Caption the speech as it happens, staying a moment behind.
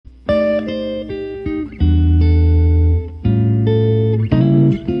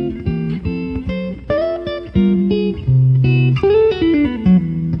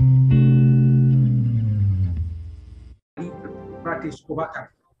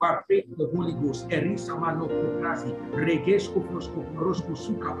Pray the Holy Ghost. Erisamano Koprasi, Regesco Frosco, Rosco,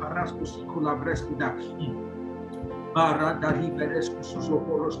 Suka, Parasco, Sicola Brescuda. Marada Riveresco,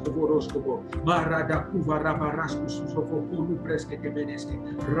 Susopo, Roscovo, Marada Cuvara Barasco, Susofo, Pulu Presque Temenesque,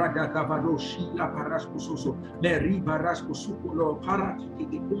 Rada Cavado, Shila Parasco Suso, Meri Barasco, Sucolo, Paraki,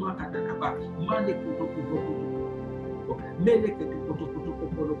 de Kuma Katakaba, Mane Kuto, Meleke Kuto,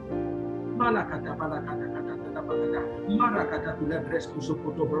 Malakata Balakata, Marakata to Lebresco,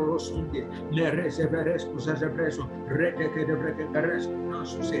 Sopoto Brosunde, Merese Veresco, Zazepreso, Reteke de Brekeresco,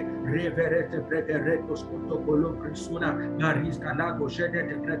 Nansuse, Reverete Brekeretos, Cotocolo, Prisuna, Marisca Lago, Jede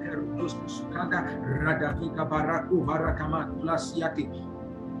de Brekeros, Sukanda, Radavika Baraku, Varakama, Lasiati.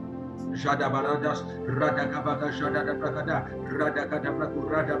 Jada Baradas, Rada Kabaga, Jada da Bragada, Rada Kadabraku,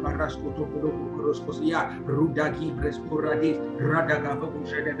 Rada Barasko, Topolo, Kroskosia, Rudagi, Bresporadis, Rada Gavabu,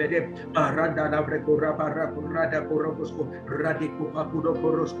 Jedebede, Rada Labreko, Rabaraku, Rada Korobosko, Radiko Pakudo,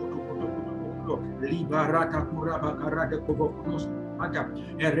 Korosko, Liberata Kuraba, Karada Kobokonos.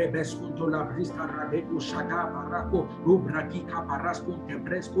 Erebeskunto la brista radeto shada barako rubraki kaparasco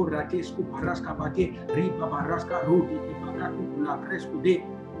tebresco ratesco parasca bate riba baraska rudi ipakaku la fresco de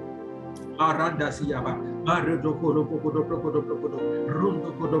Aranda siaba, Maredo Kodo Pokodo Prokodo Prokodo,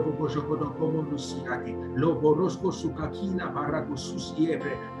 Rondo Kodo Pokodo Komodo Siati, Loborosco Sukakina Barago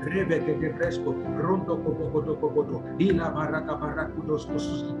Susievre, Rebeke de Fresco, Rondo Kobodo Kobodo, Ila Baraka Barakudos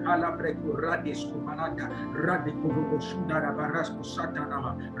Susikala Breco Rades Kumanata, Rade Kobo Shundara Barasco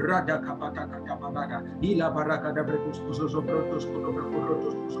Satanama, Rada Kapata Katabada, Ila Baraka de Brecos Kusos Brotos Kodo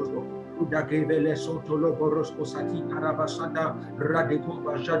Kusos. Uda Gevele Soto Loborosco Sati Karabasanda, Radeko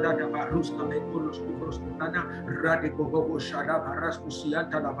Bajada da Baruska Mekolos Kubroscutana, Radeko Bobo Shada Barasco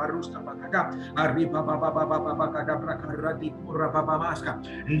Sianta la Baruska Bagada, Arriba Baba Bagada Braka Radiko Rababamaska,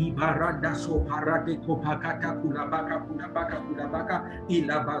 Libaranda So Paradeko Pakata Kulabaka,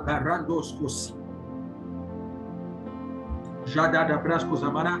 Ilabagarandos Kosi. Jada da Brasco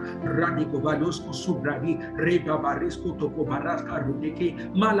Zamana, Radico Valosco Subradi, Reba Barisco Toco Barasca Rudeke,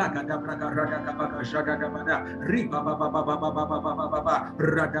 Malaga da Braga Rada Baga Jada da Bada, Riba Baba,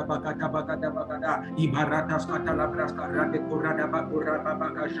 Rada Bagada Bagada, Ibaratas Catalabrasca, Radeco Rada Bagura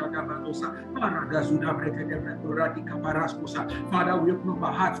Baga Jada Banosa, Marada Zuda Breke de Radica Parascosa. Father, we open up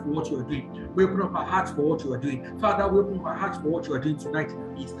our hearts for what you are doing. We open up our hearts for what you are doing. Father, we open up our hearts for what you are doing tonight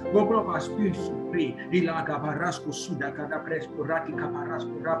in the East. We open up our spirits to pray. Ilaga Barasco Suda Cadapresco Ratica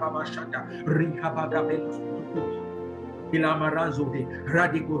Parasco Rababashanda Ricabaga Belos Ilamaranzo de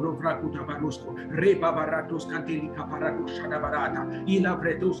Radico Rovracuta Barusco, Reba Baratos Cantelica Paraco Shadabarata,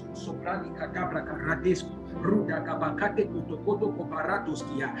 Ilavredos Soprani Catabra Caradesco, Ruda Cabacate Cotocoto Coparatos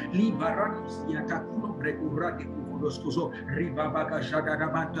Kia, Libaranos Yatacuno Brecurati Cuvoloscoso, Ribabaga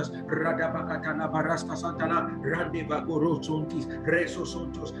Shadarabantas, Radabacatana Barasca Santana, Randeva Gorosontis,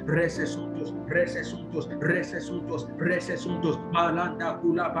 Resosontos, Resesuntos, Malanda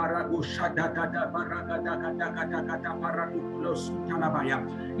Kula Barago Shadada Baragada Paraculo Sutalabaya,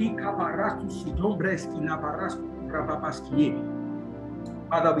 Icabarastu Sidombreski Labarasco Rababaski.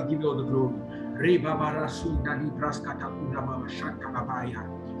 Father, we give you all the glory. Reba Barasunda Libraskata Kundama Shantalabaya.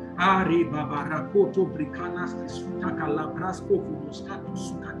 Reba Barakoto Bricanas Sutaka Labrasco Fumuscatu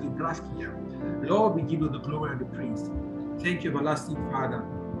Sukati Braskia. Lord, we give you the glory and the praise. Thank you, everlasting Father.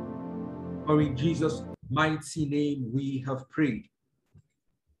 For in Jesus' mighty name we have prayed.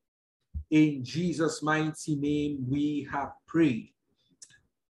 In Jesus' mighty name we have prayed.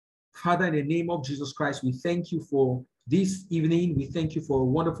 Father, in the name of Jesus Christ, we thank you for this evening. We thank you for a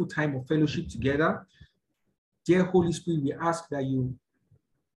wonderful time of fellowship together. Dear Holy Spirit, we ask that you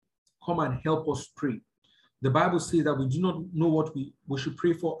come and help us pray. The Bible says that we do not know what we should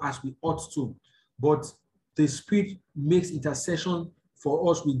pray for as we ought to, but the Spirit makes intercession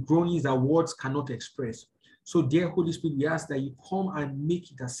for us with groanings that words cannot express. So, dear Holy Spirit, we ask that you come and make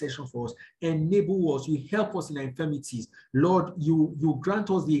intercession for us, enable us, you help us in our infirmities. Lord, you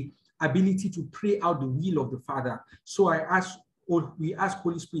grant us the ability to pray out the will of the Father. So we ask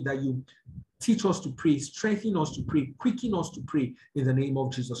Holy Spirit that you teach us to pray, strengthen us to pray, quicken us to pray in the name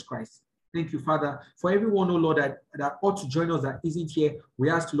of Jesus Christ. Thank you, Father. For everyone, oh Lord, that ought to join us that isn't here, we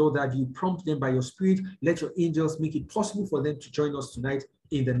ask, Lord, that you prompt them by your Spirit. Let your angels make it possible for them to join us tonight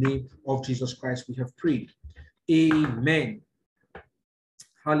in the name of Jesus Christ. We have prayed. Amen.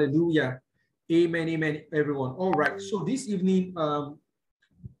 Hallelujah. Amen, everyone. All right. So this evening,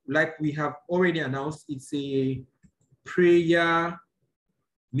 like we have already announced, it's a prayer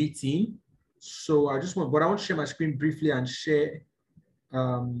meeting. So I want to share my screen briefly and share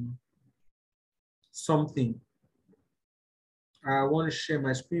something. I want to share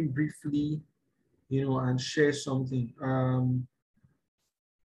my screen briefly, and share something.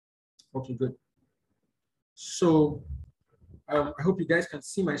 Okay, good. So I hope you guys can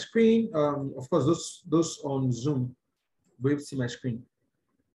see my screen. Of course, those on Zoom will see my screen.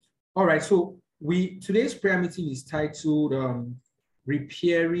 All right, so today's prayer meeting is titled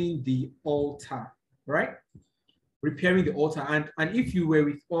Repairing the Altar, right? Repairing the altar. And if you were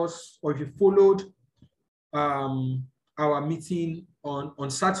with us or if you followed our meeting on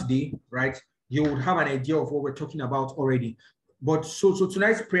Saturday, right, you would have an idea of what we're talking about already. But so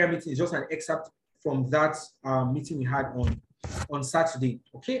tonight's prayer meeting is just an excerpt from that meeting we had on Saturday.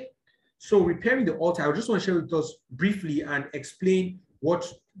 Okay, so repairing the altar, I just want to share with us briefly and explain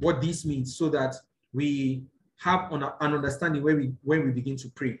what this means so that we have an understanding when we begin to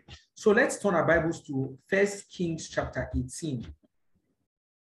pray. So let's turn our Bibles to 1 Kings chapter 18.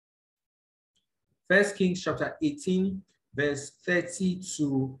 1 Kings chapter 18, verse 30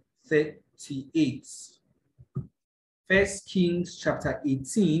 to 38. 1 Kings chapter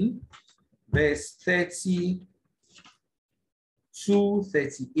 18, verse 30 to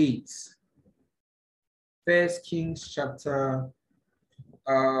 38. 1 Kings chapter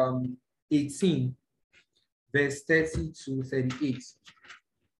 18, verse 30 to 38.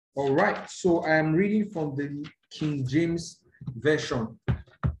 All right, so I am reading from the King James Version.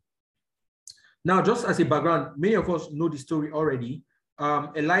 Now, just as a background, many of us know the story already.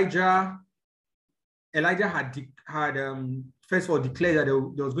 Elijah had first of all declared that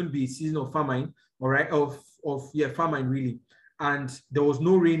there was going to be a season of famine, all right, famine really, and there was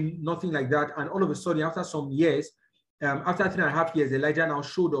no rain, nothing like that. And all of a sudden, after some years, after 3.5 years, Elijah now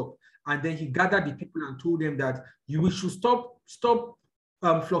showed up, and then he gathered the people and told them that we should stop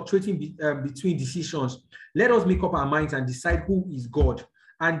fluctuating between decisions. Let us make up our minds and decide who is God.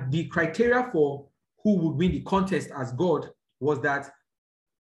 And the criteria for who would win the contest as God was that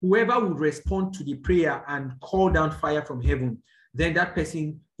whoever would respond to the prayer and call down fire from heaven, then that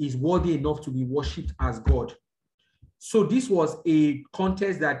person is worthy enough to be worshipped as God. So this was a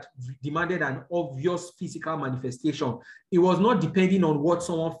contest that demanded an obvious physical manifestation. It was not depending on what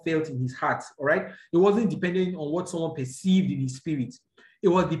someone felt in his heart, all right? It wasn't depending on what someone perceived in his spirit. It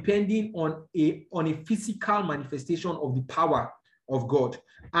was depending on a physical manifestation of the power of God.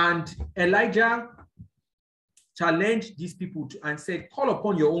 And Elijah challenged these people and said, call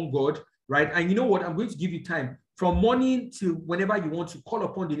upon your own God, right? And you know what? I'm going to give you time from morning till whenever you want to call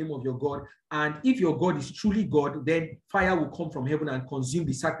upon the name of your God. And if your God is truly God, then fire will come from heaven and consume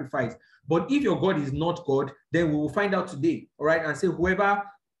the sacrifice. But if your God is not God, then we will find out today, all right? And say whoever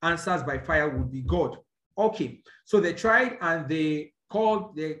answers by fire would be God. Okay, so they tried and they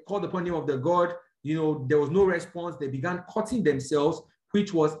called upon the name of the God. You know, there was no response. They began cutting themselves,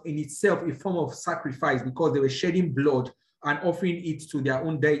 which was in itself a form of sacrifice because they were shedding blood and offering it to their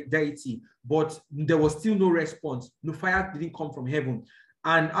own deity. But there was still no response. No fire didn't come from heaven.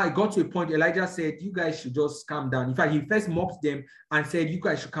 And I got to a point, Elijah said, you guys should just calm down. In fact, he first mocked them and said, you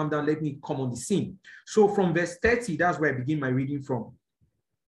guys should calm down. Let me come on the scene. So from verse 30, that's where I begin my reading from.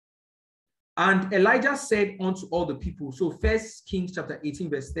 And Elijah said unto all the people, so 1 Kings chapter 18,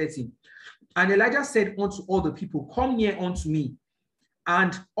 verse 30. And Elijah said unto all the people, come near unto me.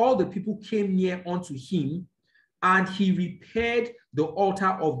 And all the people came near unto him, and he repaired the altar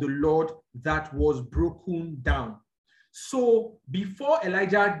of the Lord that was broken down. So before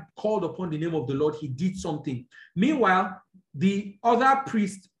Elijah called upon the name of the Lord, he did something. Meanwhile, the other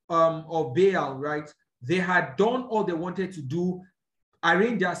priests of Baal, right, they had done all they wanted to do,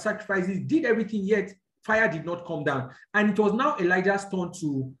 arranged their sacrifices, did everything, yet fire did not come down. And it was now Elijah's turn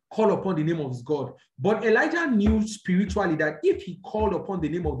to call upon the name of his God. But Elijah knew spiritually that if he called upon the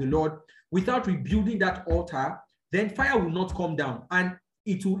name of the Lord without rebuilding that altar, then fire will not come down. And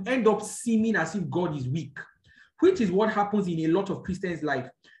it will end up seeming as if God is weak, which is what happens in a lot of Christians' life.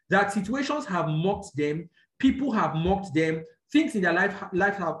 That situations have mocked them, people have mocked them, things in their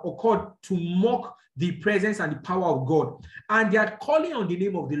life have occurred to mock the presence and the power of God. And they are calling on the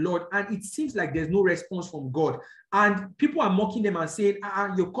name of the Lord, and it seems like there's no response from God. And people are mocking them and saying,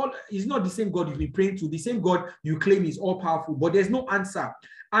 your God is not the same God you've been praying to, the same God you claim is all-powerful, but there's no answer.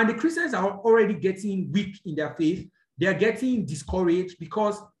 And the Christians are already getting weak in their faith. They are getting discouraged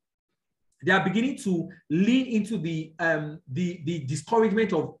because they are beginning to lean into the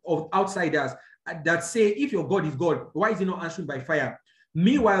discouragement of outsiders that say, if your God is God, why is he not answering by fire?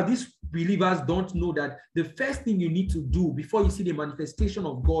 Meanwhile, these believers don't know that the first thing you need to do before you see the manifestation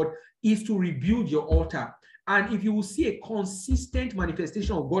of God is to rebuild your altar. And if you will see a consistent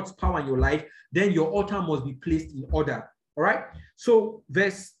manifestation of God's power in your life, then your altar must be placed in order. All right. So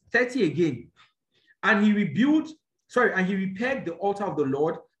verse 30 again. And he repaired the altar of the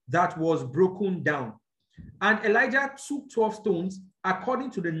Lord that was broken down. And Elijah took 12 stones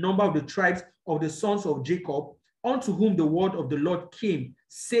according to the number of the tribes of the sons of Jacob, unto whom the word of the Lord came,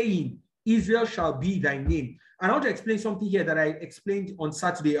 saying, Israel shall be thy name. And I want to explain something here that I explained on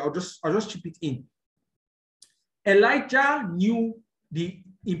Saturday. I'll just chip it in. Elijah knew the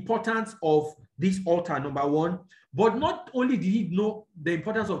importance of this altar, number one. But not only did he know the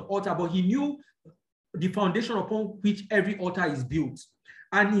importance of altar, but he knew the foundation upon which every altar is built.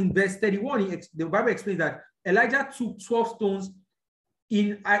 And in verse 31, the Bible explains that Elijah took 12 stones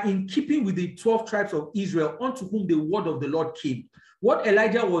in keeping with the 12 tribes of Israel, unto whom the word of the Lord came. What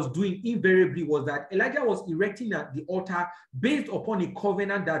Elijah was doing invariably was that Elijah was erecting the altar based upon a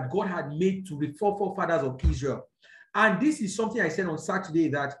covenant that God had made to the forefathers of Israel. And this is something I said on Saturday,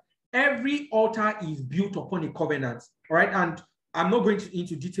 that every altar is built upon a covenant, all right? And I'm not going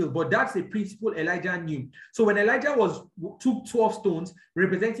into detail, but that's a principle Elijah knew. So when Elijah took 12 stones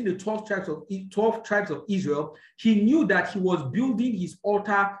representing the 12 tribes of Israel, he knew that he was building his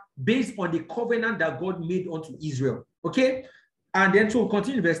altar based on the covenant that God made unto Israel. Okay? And then to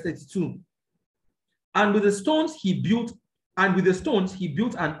continue verse 32. And with the stones he built an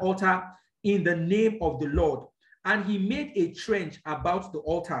altar in the name of the Lord. And he made a trench about the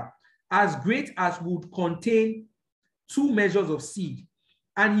altar, as great as would contain 2 measures of seed.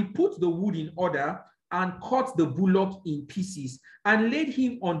 And he put the wood in order and cut the bullock in pieces and laid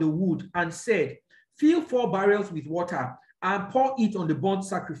him on the wood and said, Fill 4 barrels with water and pour it on the burnt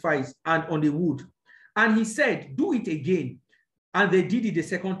sacrifice and on the wood. And he said, Do it again. And they did it the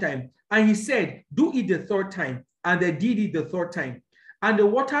second time. And he said, Do it the third time. And they did it the third time. And the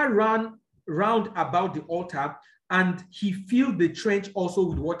water ran round about the altar, and he filled the trench also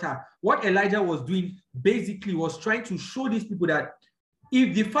with water. What Elijah was doing basically was trying to show these people that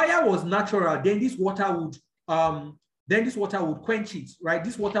if the fire was natural, then this water would quench it, right?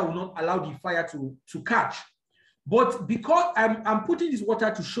 This water will not allow the fire to catch. But because I'm putting this water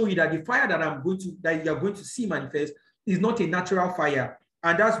to show you that the fire that you're going to see manifest is not a natural fire.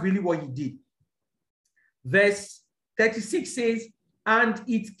 And that's really what he did. Verse 36 says, And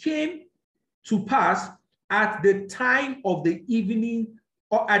it came to pass at the time of the evening,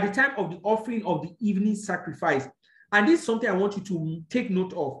 or at the time of the offering of the evening sacrifice. And this is something I want you to take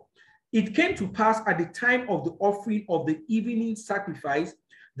note of. It came to pass at the time of the offering of the evening sacrifice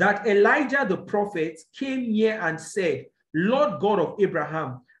that Elijah the prophet came near and said, Lord God of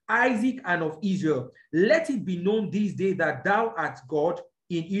Abraham, Isaac, and of Israel, let it be known this day that thou art God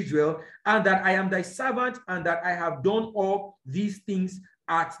in Israel, and that I am thy servant, and that I have done all these things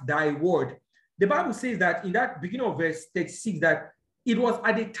at thy word. The Bible says that in that beginning of verse 36, that it was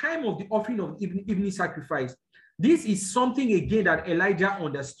at the time of the offering of the evening sacrifice. This is something again that Elijah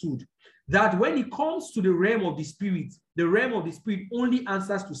understood, that when it comes to the realm of the spirit only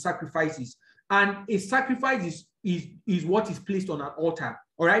answers to sacrifices, and a sacrifice is what is placed on an altar.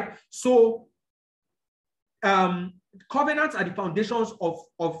 All right. So covenants are the foundations of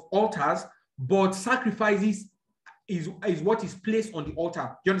altars, but sacrifices is what is placed on the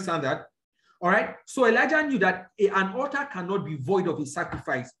altar. Do you understand that? All right. So Elijah knew that an altar cannot be void of a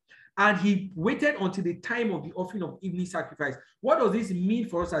sacrifice. And he waited until the time of the offering of evening sacrifice. What does this mean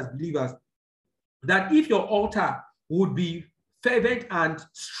for us as believers? That if your altar would be fervent and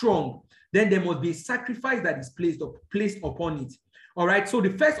strong, then there must be a sacrifice that is placed upon it. All right. So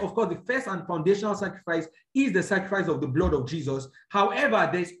the first and foundational sacrifice is the sacrifice of the blood of Jesus. However,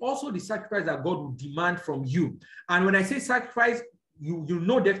 there's also the sacrifice that God will demand from you. And when I say sacrifice, you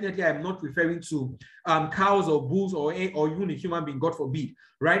know definitely I'm not referring to cows or bulls or even a human being, God forbid,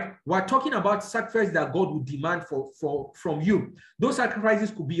 right? We're talking about sacrifices that God will demand from you. Those sacrifices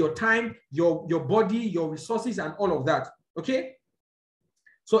could be your time, your body, your resources, and all of that. Okay.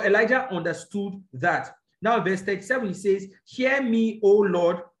 So Elijah understood that. Now, verse 37, he says, Hear me, O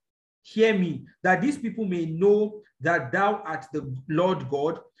Lord, hear me, that these people may know that thou art the Lord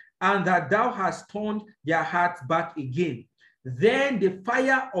God, and that thou hast turned their hearts back again. Then the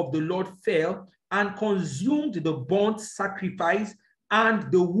fire of the Lord fell and consumed the burnt sacrifice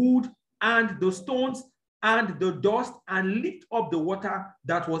and the wood and the stones and the dust, and licked up the water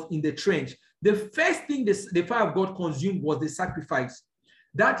that was in the trench. The first thing the fire of God consumed was the sacrifice.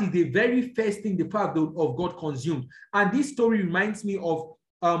 That is the very first thing the fire of God consumed. And this story reminds me of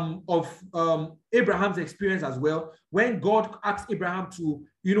Abraham's experience as well, when God asked Abraham to,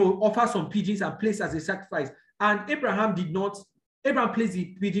 offer some pigeons and place as a sacrifice. And Abraham placed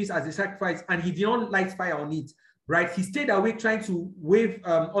the pigeons as a sacrifice, and he did not light fire on it, right? He stayed awake trying to wave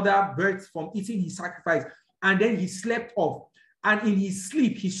other birds from eating his sacrifice, and then he slept off. And in his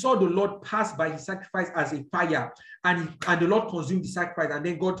sleep, he saw the Lord pass by his sacrifice as a fire, and the Lord consumed the sacrifice. And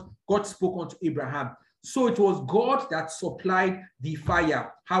then God spoke unto Abraham. So it was God that supplied the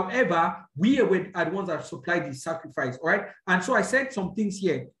fire. However, we are the ones that supplied the sacrifice. All right. And so I said some things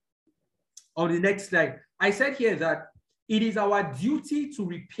here on the next slide. I said here that it is our duty to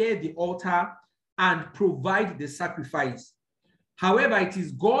repair the altar and provide the sacrifice. However, it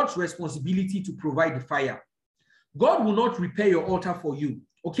is God's responsibility to provide the fire. God will not repair your altar for you.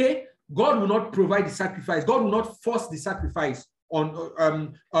 Okay? God will not provide the sacrifice. God will not force the sacrifice on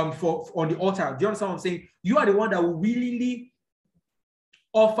the altar. Do you understand what I'm saying? You are the one that will willingly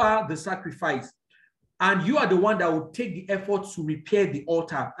offer the sacrifice. And you are the one that will take the effort to repair the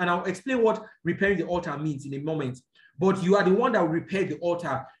altar. And I'll explain what repairing the altar means in a moment. But you are the one that will repair the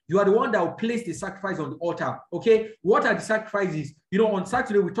altar. You are the one that will place the sacrifice on the altar. Okay? What are the sacrifices? You know, on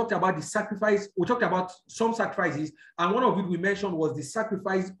Saturday, we talked about the sacrifice. We talked about some sacrifices. And one of it we mentioned was the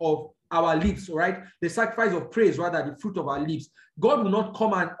sacrifice of our lips, right? The sacrifice of praise, rather, the fruit of our lips. God will not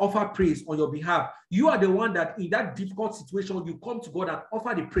come and offer praise on your behalf. You are the one that in that difficult situation, you come to God and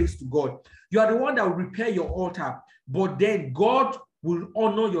offer the praise to God. You are the one that will repair your altar. But then God will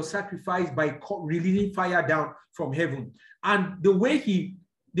honor your sacrifice by releasing fire down from heaven. And the way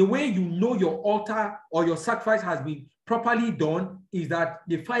you know your altar or your sacrifice has been properly done is that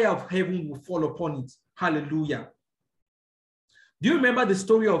the fire of heaven will fall upon it. Hallelujah. Do you remember the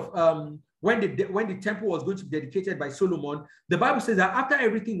story of when the temple was going to be dedicated by Solomon? The Bible says that after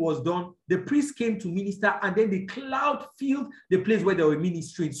everything was done, the priest came to minister, and then the cloud filled the place where they were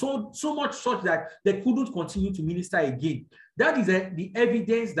ministering. So much such that they couldn't continue to minister again. That is the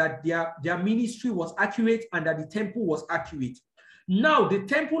evidence that their ministry was accurate and that the temple was accurate. Now, the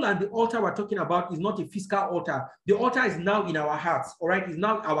temple and the altar we're talking about is not a physical altar. The altar is now in our hearts, all right? It's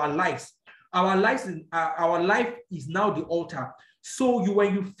now our lives. Our life is now the altar. So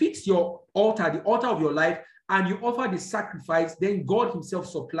when you fix your altar, the altar of your life, and you offer the sacrifice, then God himself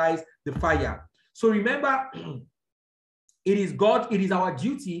supplies the fire. So remember, it is our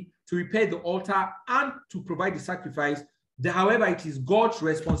duty to repair the altar and to provide the sacrifice. However, it is God's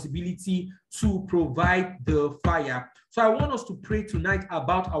responsibility to provide the fire. So I want us to pray tonight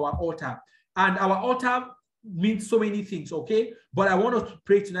about our altar. And our altar means so many things, okay? But I want us to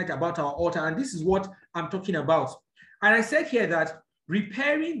pray tonight about our altar. And this is what I'm talking about. And I said here that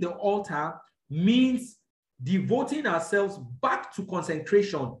repairing the altar means devoting ourselves back to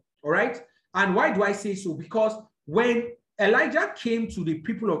consecration, all right? And why do I say so? Because when Elijah came to the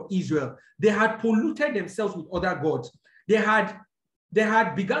people of Israel, they had polluted themselves with other gods. They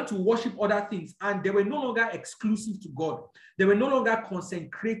had begun to worship other things, and they were no longer exclusive to God. They were no longer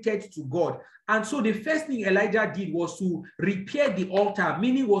consecrated to God. And so the first thing Elijah did was to repair the altar,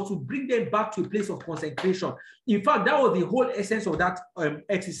 meaning was to bring them back to a place of consecration. In fact, that was the whole essence of that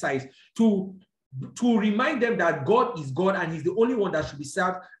exercise, to remind them that God is God and he's the only one that should be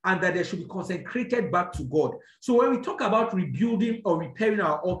served, and that they should be consecrated back to God. So when we talk about rebuilding or repairing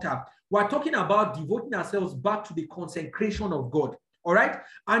our altar, we're talking about devoting ourselves back to the consecration of God. All right.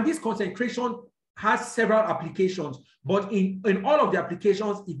 And this consecration has several applications, but in all of the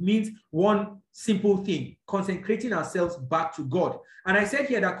applications, it means one simple thing: consecrating ourselves back to God. And I said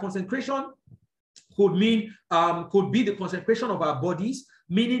here that consecration could be the consecration of our bodies,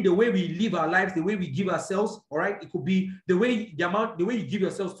 meaning the way we live our lives, the way we give ourselves. All right. It could be the way you give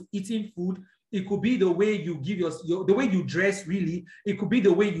yourselves to eating food. It could be the way you give the way you dress, really. It could be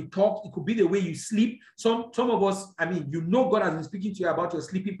the way you talk. It could be the way you sleep. Some of us, I mean, you know, God has been speaking to you about your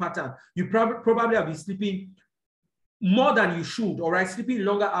sleeping pattern. You probably have been sleeping more than you should, all right, sleeping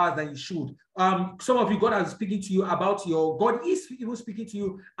longer hours than you should. Some of you, God is speaking to you about God is even speaking to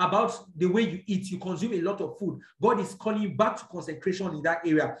you about the way you eat. You consume a lot of food. God is calling you back to consecration in that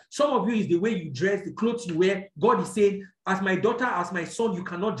area. Some of you is the way you dress, the clothes you wear. God is saying, as my daughter, as my son, you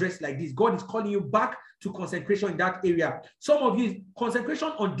cannot dress like this. God is calling you back to consecration in that area. Some of you, consecration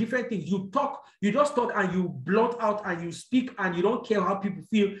on different things. You just talk and you blot out and you speak and you don't care how people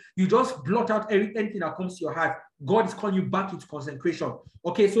feel. You just blot out anything that comes to your heart. God is calling you back into consecration.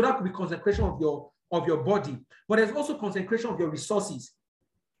 Okay, so that could be consecration of your body, but there's also consecration of your resources.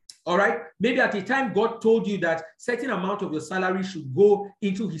 All right, maybe at the time God told you that certain amount of your salary should go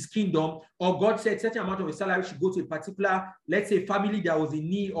into his kingdom, or God said certain amount of your salary should go to a particular, let's say, family that was in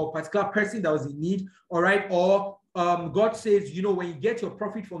need, or particular person that was in need. All right, or God says, you know, when you get your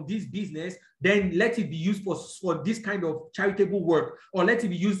profit from this business, then let it be used for this kind of charitable work, or let it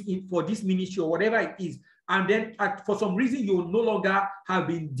be used for this ministry, or whatever it is. And then for some reason, you no longer have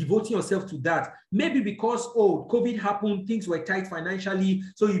been devoting yourself to that. Maybe because, COVID happened, things were tight financially,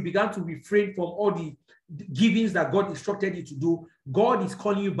 so you began to refrain from all the givings that God instructed you to do. God is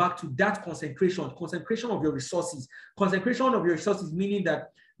calling you back to that consecration of your resources. Consecration of your resources, meaning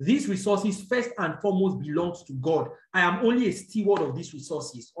that these resources first and foremost belongs to God. I am only a steward of these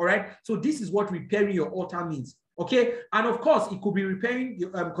resources. All right. So this is what repairing your altar means. Okay. And of course, it could be repairing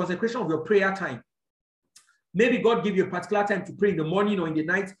your consecration of your prayer time. Maybe God gave you a particular time to pray in the morning or in the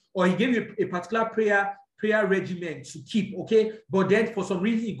night, or he gave you a particular prayer regimen to keep, okay? But then for some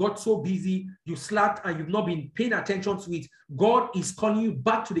reason you got so busy, you slacked and you've not been paying attention to it. God is calling you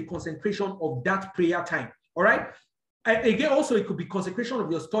back to the consecration of that prayer time, all right? Again, also it could be consecration of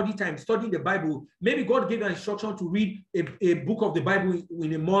your study time, studying the Bible. Maybe God gave you an instruction to read a book of the Bible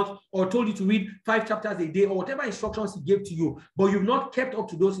in a month, or told you to read 5 chapters a day, or whatever instructions he gave to you, but you've not kept up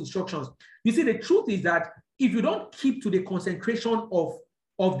to those instructions. You see, the truth is that if you don't keep to the consecration of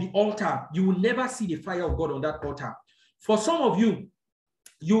the altar, you will never see the fire of God on that altar. For some of you,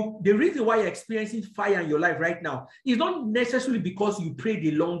 the reason why you're experiencing fire in your life right now is not necessarily because you pray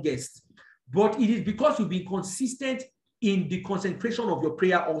the longest, but it is because you've been consistent in the consecration of your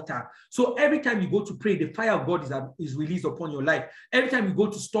prayer altar. So every time you go to pray, the fire of God is released upon your life. Every time you go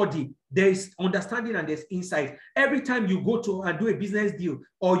to study, there is understanding and there's insight. Every time you go to and do a business deal,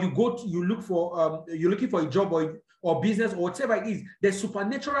 or you're looking for a job or business or whatever it is, there's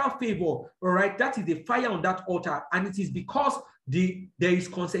supernatural favor. All right, that is the fire on that altar, and it is because there is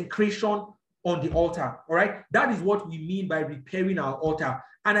consecration on the altar. All right, that is what we mean by repairing our altar.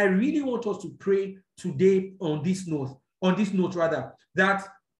 And I really want us to pray today on this note, that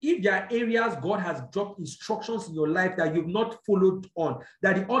if there are areas God has dropped instructions in your life that you've not followed on,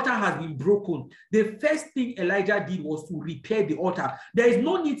 that the altar has been broken, the first thing Elijah did was to repair the altar. There is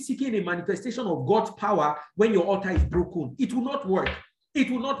no need seeking a manifestation of God's power when your altar is broken. It will not work. It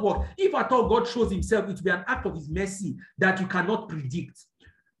will not work. If at all God shows himself, it will be an act of his mercy that you cannot predict.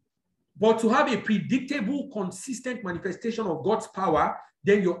 But to have a predictable, consistent manifestation of God's power,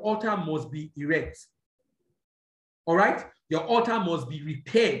 then your altar must be erect. All right? Your altar must be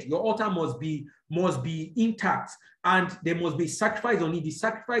repaired. Your altar must be intact. And there must be sacrifice on it. The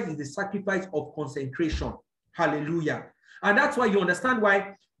sacrifice is the sacrifice of consecration. Hallelujah. And that's why you understand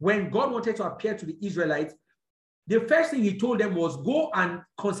why when God wanted to appear to the Israelites, the first thing he told them was go and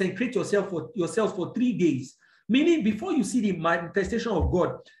consecrate yourselves for 3 days. Meaning, before you see the manifestation of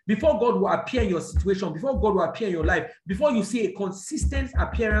God, before God will appear in your situation, before God will appear in your life, before you see a consistent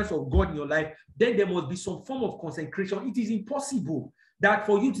appearance of God in your life, then there must be some form of consecration. It is impossible that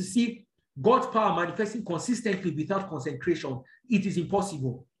for you to see God's power manifesting consistently without consecration. It is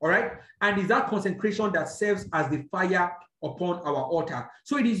impossible, all right? And it's that consecration that serves as the fire upon our altar.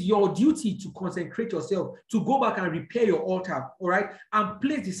 So it is your duty to consecrate yourself, to go back and repair your altar, all right, and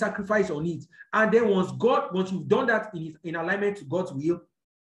place the sacrifice on it. And then once you've done that in alignment to God's will,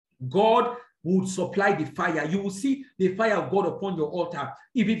 God would supply the fire. You will see the fire of God upon your altar.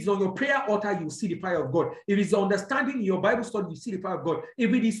 If it's on your prayer altar, you will see the fire of God. If it's understanding in your Bible study, you see the fire of God.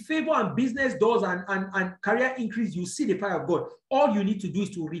 If it is favor and business doors and career increase, you see the fire of God. All you need to do is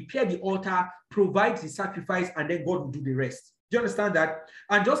to repair the altar, provide the sacrifice, and then God will do the rest. Do you understand that?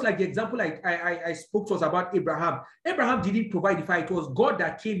 And just like the example I spoke to us about Abraham. Abraham didn't provide the fire. It was God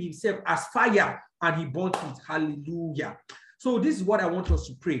that came himself as fire and he burnt it. Hallelujah. So this is what I want us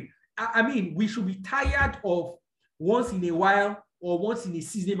to pray. I mean, we should be tired of once in a while or once in a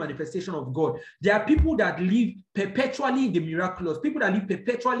season manifestation of God. There are people that live perpetually in the miraculous, people that live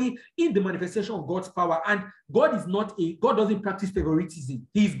perpetually in the manifestation of God's power. And God doesn't practice favoritism.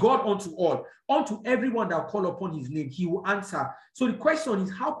 He is God unto all. Unto everyone that call upon his name, he will answer. So the question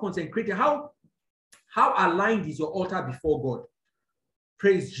is, how consecrated, how aligned is your altar before God?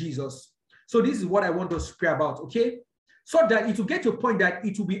 Praise Jesus. So this is what I want us to pray about, okay? So that it will get to a point that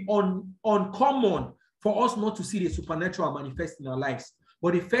it will be uncommon for us not to see the supernatural manifest in our lives.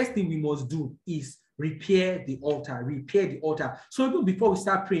 But the first thing we must do is repair the altar, repair the altar. So even before we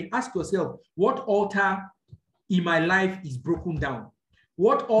start praying, ask yourself, what altar in my life is broken down?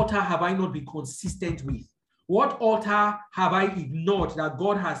 What altar have I not been consistent with? What altar have I ignored that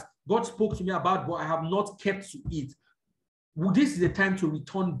God spoke to me about, but I have not kept to it? Well, this is the time to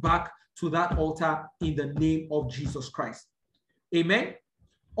return back to that altar in the name of Jesus Christ. Amen.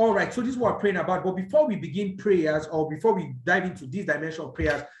 All right, so this is what we're praying about. But before we begin prayers, or before we dive into this dimension of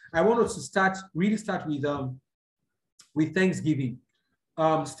prayers, I want us to start with thanksgiving.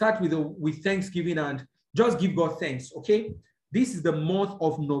 Start with thanksgiving and just give God thanks. Okay, this is the month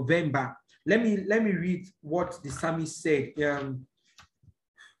of November. Let me read what the psalmist said.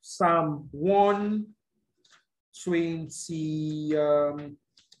 Psalm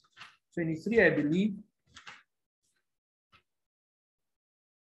 123, I believe.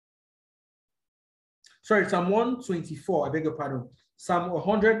 Sorry, Psalm 124, I beg your pardon. Psalm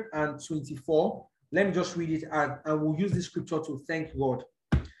 124. Let me just read it and we'll use this scripture to thank God.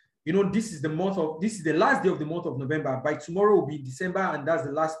 you know, this is the last day of the month of November. By tomorrow will be December, and that's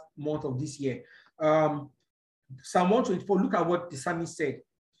the last month of this year. Psalm 124, look at what the psalmist said.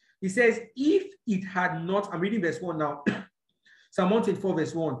 He says, if it had not, I'm reading verse 1 now. Psalm 124,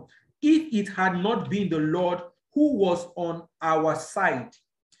 verse 1. If it had not been the Lord who was on our side,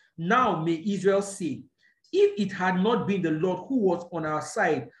 now may Israel say, if it had not been the Lord who was on our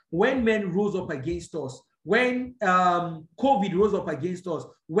side, when men rose up against us, when COVID rose up against us,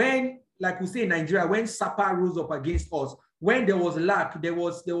 when, like we say in Nigeria, when SAPA rose up against us, when there was lack, there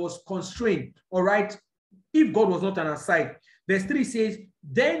was constraint, all right? If God was not on our side. Verse 3 says,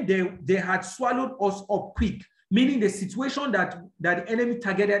 then they had swallowed us up quick, meaning the situation that the enemy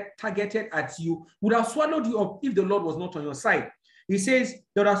targeted at you would have swallowed you up if the Lord was not on your side. He says,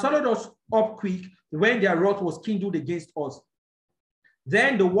 they would have swallowed us up quick when their wrath was kindled against us.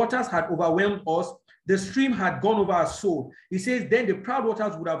 Then the waters had overwhelmed us. The stream had gone over our soul. He says, then the proud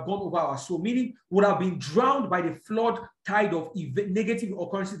waters would have gone over our soul, meaning would have been drowned by the flood tide of negative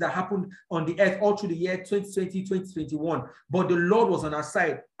occurrences that happened on the earth all through the year 2020, 2021. But the Lord was on our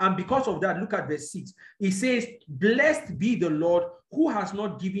side. And because of that, look at verse 6. He says, blessed be the Lord who has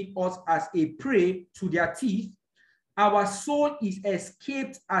not given us as a prey to their teeth. Our soul is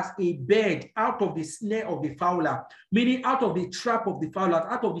escaped as a bird out of the snare of the fowler, meaning out of the trap of the fowler,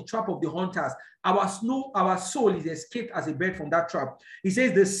 out of the trap of the hunters. Our soul is escaped as a bird from that trap. He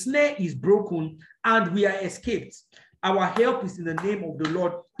says the snare is broken and we are escaped. Our help is in the name of the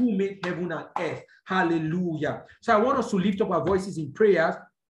Lord who made heaven and earth. Hallelujah. So I want us to lift up our voices in prayers,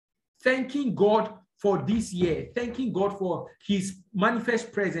 thanking God for this year, thanking God for his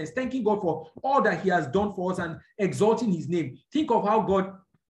manifest presence, thanking God for all that he has done for us and exalting his name. Think of how God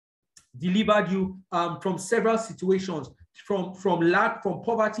delivered you from several situations, from lack, from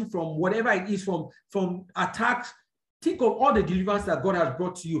poverty, from whatever it is, from attacks. Think of all the deliverance that God has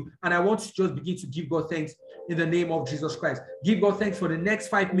brought to you. And I want to just begin to give God thanks in the name of Jesus Christ. Give God thanks for the next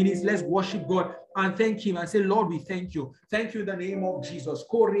 5 minutes. Let's worship God and thank him and say, Lord, we thank you. Thank you in the name of Jesus.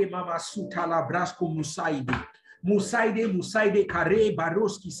 Kore mama sutala brasko musaide. Musaide kare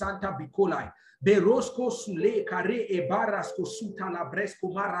baroski santa bikolai. Berosco sule kare e barasco suta la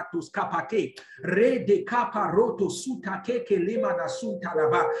bresco maratos kapate re de caparoto suta keke lema na sunta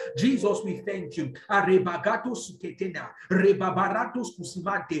laba. Jesus, we thank you. Arebagato suketena rebabaratos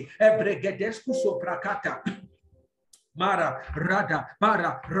kusimante ebregedescu soprakata. Mara rada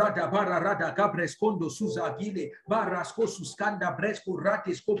bara rada gabrescondo suzagile barasco suskanda bresco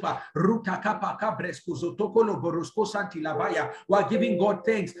ratescopa ruta kapa cabresco zotokolo borosco santilabaya. We are giving God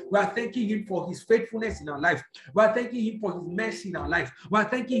thanks. We are thanking him for his faithfulness in our life. We are thanking him for his mercy in our life. We are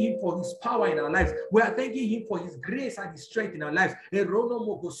thanking him for his power in our lives. We are thanking him for his grace and his strength in our lives. Erono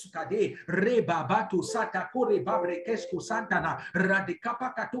mogosukade reba bato sata kore babrekesco santana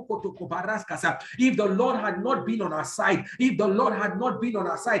radekapa katoko toko baraskasa. If the Lord had not been on our side, if the Lord had not been on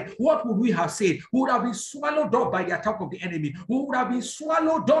our side, what would we have said? We would have been swallowed up by the attack of the enemy. We would have been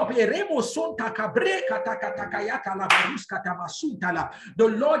swallowed up. The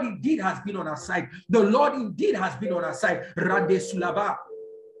Lord indeed has been on our side. The Lord indeed has been on our side. Rande sulaba.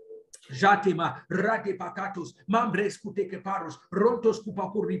 Jatema, rade pakatos, mambres kutekeparos, rotos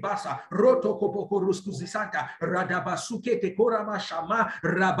kupakuribasa, roto kopokoruskusisanta, radabasukete korama shama,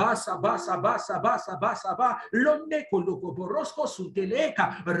 rabasa basa ba, londe kolokoborosko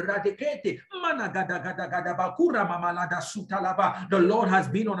sunteleka, radekete, managada bakura mamalada sutalaba. The Lord has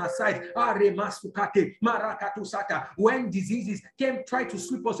been on our side. Aremasukate, marakatusata. When diseases tried to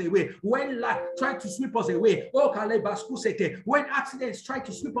sweep us away, when lack tried to sweep us away, when accidents tried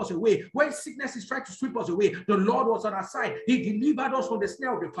to sweep us away, when sickness is trying to sweep us away, the Lord was on our side. He delivered us from the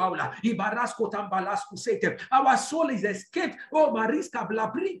snare of the fowler. Our soul is escaped. Oh, Mariska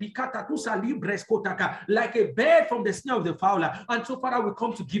Blabri Bikata Tusa Libres Kotaka, like a bird from the snare of the fowler. And so, Father, we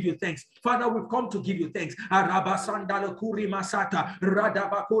come to give you thanks. Father, we've come to give you thanks. Arabasandala Kuri Masata,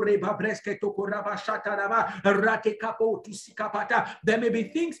 Radabakore Babreske Tokoraba Shataraba, Rate Kapo Tusikapata. There may be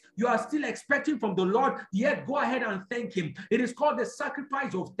things you are still expecting from the Lord, yet go ahead and thank him. It is called the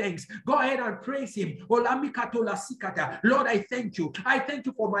sacrifice of thanks. Go ahead and praise him. Lord, I thank you. I thank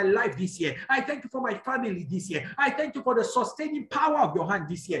you for my life this year. I thank you for my family this year. I thank you for the sustaining power of your hand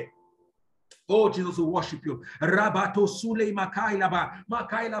this year. Oh, Jesus, we worship you. Rabato sule makailaba,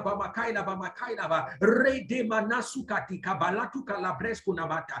 makailaba, makailaba, makailaba. Re de manasukati kabalatu kalabresku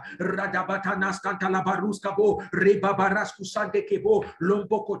nabata. Radabata naskanta labaruska bo. Rebabarasku sante kebo.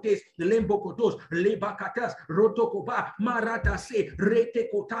 Lombokotes, lembokotos, lebakatas, rotokoba, marata se, rete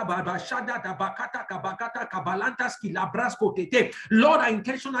kotaba, bashada bakata kabakata kabalantas kilabrasko tete. Lord, I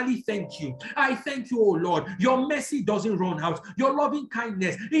intentionally thank you. I thank you, oh Lord. Your mercy doesn't run out. Your loving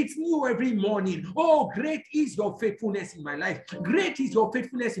kindness, it's new every morning. Oh, great is your faithfulness in my life. Great is your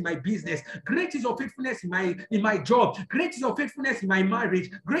faithfulness in my business. Great is your faithfulness in my job. Great is your faithfulness in my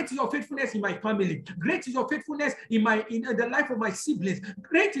marriage. Great is your faithfulness in my family. Great is your faithfulness in the life of my siblings.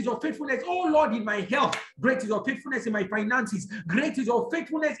 Great is your faithfulness, oh Lord, in my health. Great is your faithfulness in my finances. Great is your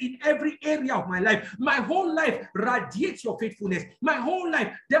faithfulness in every area of my life. My whole life radiates your faithfulness. My whole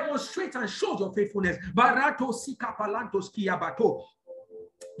life demonstrates and shows your faithfulness. Barato sika palantos kiabato.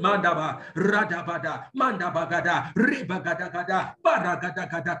 Mandaba, Radabada, Mandabagada, Rebagadagada,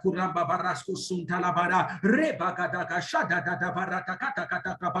 Baragadagada, Kuramba Barasco Suntalabara, Rebagadaga, Shadada Barata Kata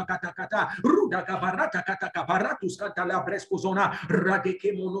Kabakata Kata, Rudaga Barata Kata Kabaratus Cantalabresco Zona,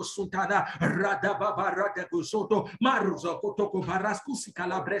 Radeke Mono Suntala, Radababa Radagosoto, Maruzo Kotoko Barascusi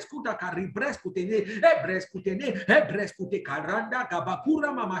Calabrescuta Caribrescutene, Ebrescute Caranda,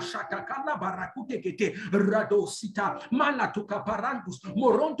 Gabakura Mamashata Kala Barakute Kete, Radosita, Malatuka Parandus,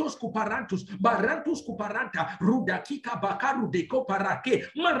 Morontos Cuparantus, Barantus Cuparanta, Rudakika Bakaru de Coparake,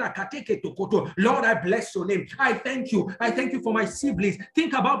 Marakateke Tokoto. Lord, I bless your name. I thank you. I thank you for my siblings.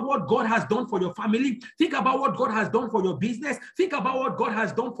 Think about what God has done for your family. Think about what God has done for your business. Think about what God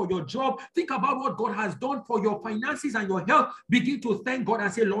has done for your job. Think about what God has done for your finances and your health. Begin to thank God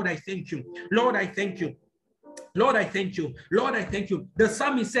and say, Lord, I thank you. Lord, I thank you. Lord, I thank you. Lord, I thank you. The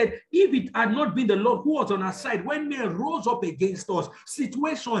psalmist said, if it had not been the Lord who was on our side, when men rose up against us,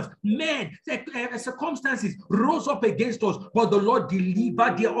 situations, men, circumstances rose up against us, but the Lord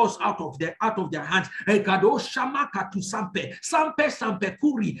delivered us out of their hands. Sampe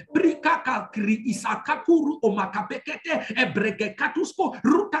kuri, brikaka kri isakakuru omakapekete, ebreke katusko,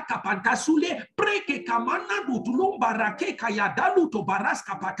 ruta kapantasule, breke kamana dutulumba rake kayadalu to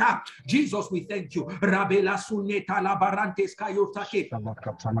baraska pata. Jesus, we thank you. Rabela suneta la barantes kayotake.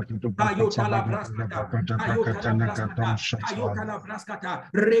 Kayota la braskata. Kayota la braskata. Kayota la braskata.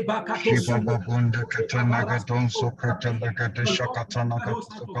 Rebakato sumo.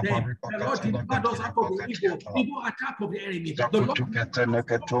 The Lord delivered us out of the evil attack of the enemy. The Lord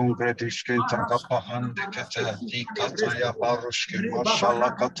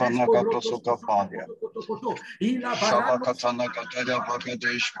Shalakatana Kataya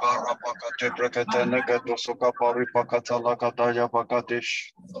Bagadesh, Barabakate Brekatana Gatosuka Paripakatala Kataya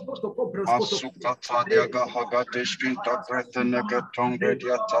Bagadesh, Asukatadia Gahagadesh, Kinta Bretana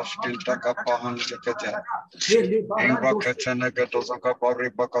Gatongredia Tashkin Takapahan Sekete, Imbakatana Gatosaka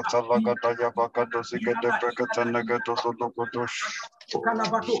Paripakatala Kataya Bagadosika de Brekatana Gatosodokotosh.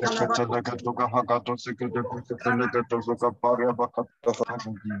 Sekatana Gatoga Hagatosika de Brekatana Gatosuka Paripakatala.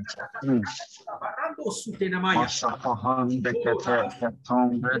 Masapahan de Kete,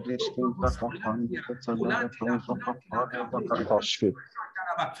 Tom Rediskin Takahan,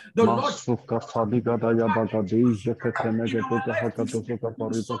 Masuka Faligada Bagadija Ketenegato Hakatosuka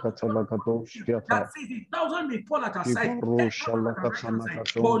Paripakatala Shiata. Thousand may fall at our side.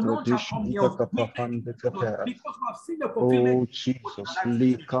 Oh Jesus,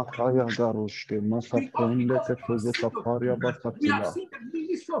 Lika Haya Garushke, Masakonde Ketuzuka Paria Bakatila.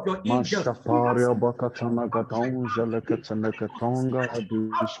 Mashaparia Bakatana Gaton, Zelekatanekatonga,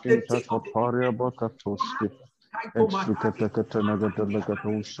 Adishkin Takaparia Bakatoski.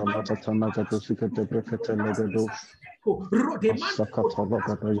 Exukatakatanagatagato, Salakatanagato,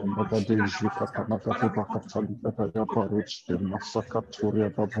 Sakatavagata Yamagadi, Katanakatibakatanagataya Paruch, Masakaturia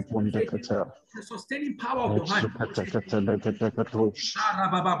Babapundekata. The sustaining power of your hand.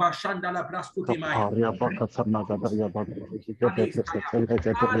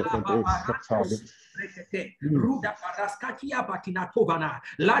 Ruda paraskakia batinatovana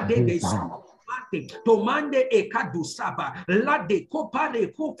la de tomande e kadusaba la de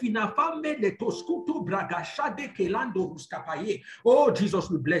kopare kofina fame le toskutu bragashade kelando ruskapaye. Oh Jesus,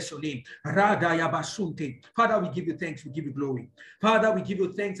 we bless your name. Rada yabasunte. Father, we give you thanks, we give you glory. Father, we give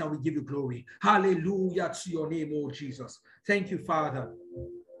you thanks and we give you glory. Hallelujah to your name, oh Jesus. Thank you, Father.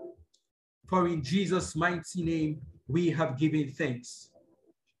 For in Jesus' mighty name we have given thanks.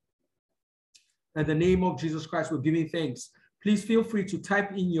 In the name of Jesus Christ, we're giving thanks. Please feel free to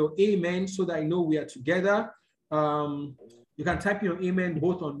type in your amen so that I know we are together. You can type your amen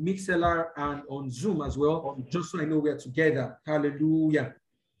both on Mixlr and on Zoom as well, just so I know we are together. Hallelujah.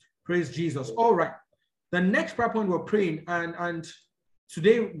 Praise Jesus. All right. The next prayer point we're praying, and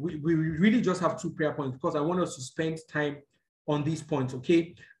today we really just have 2 prayer points because I want us to spend time on these points,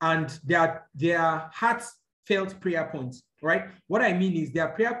 okay? And they are heartfelt prayer points, right? What I mean is there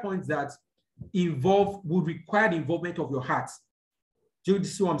are prayer points that would require the involvement of your heart. Do you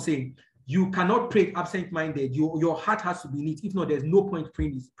see what I'm saying? You cannot pray absent-minded. Your heart has to be in it. If not, there's no point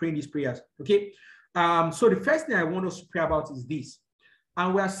praying these prayers, okay? So the first thing I want us to pray about is this.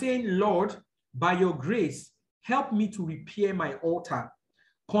 And we are saying, Lord, by your grace, help me to repair my altar,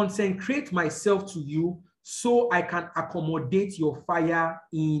 consecrate myself to you so I can accommodate your fire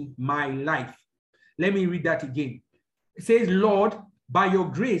in my life. Let me read that again. It says, Lord, by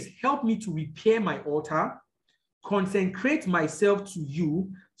your grace, help me to repair my altar, consecrate myself to you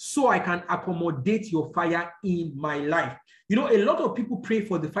so I can accommodate your fire in my life. You know, a lot of people pray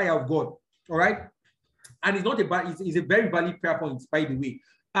for the fire of God, all right? And it's a very valid prayer point, by the way.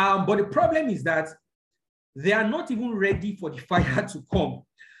 But the problem is that they are not even ready for the fire to come.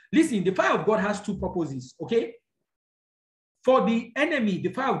 Listen, the fire of God has 2 purposes, okay? For the enemy, the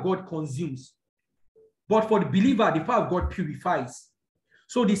fire of God consumes. But for the believer, the fire of God purifies.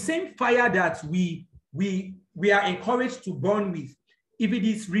 So the same fire that we are encouraged to burn with, if it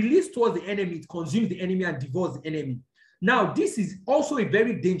is released towards the enemy, it consumes the enemy and devours the enemy. Now, this is also a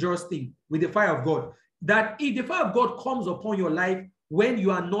very dangerous thing with the fire of God, that if the fire of God comes upon your life when you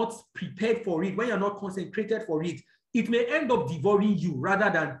are not prepared for it, when you're not consecrated for it, it may end up devouring you rather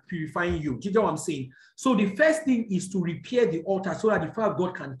than purifying you. Do you know what I'm saying? So the first thing is to repair the altar so that the fire of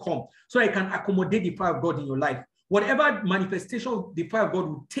God can come, so that it can accommodate the fire of God in your life. Whatever manifestation the fire of God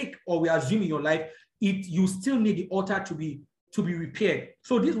will take or will assume in your life, you still need the altar to be repaired.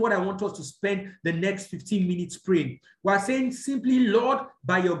 So this is what I want us to spend the next 15 minutes praying. We're saying simply, Lord,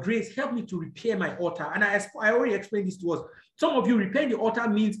 by your grace, help me to repair my altar. And I already explained this to us. Some of you, repairing the altar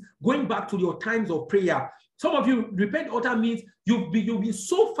means going back to your times of prayer. Some of you, repent altar means you've been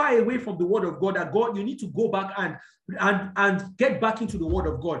so far away from the word of God that you need to go back and get back into the word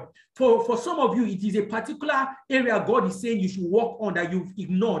of God. For some of you, it is a particular area God is saying you should work on that you've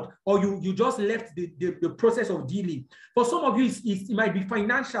ignored, or you just left the process of dealing. For some of you, it might be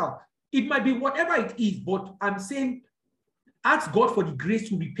financial. It might be whatever it is, but I'm saying ask God for the grace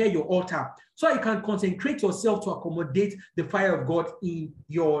to repair your altar so you can concentrate yourself to accommodate the fire of God in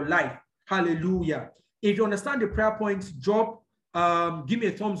your life. Hallelujah. If you understand the prayer points, give me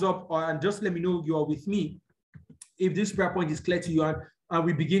a thumbs up and just let me know you are with me. If this prayer point is clear to you, and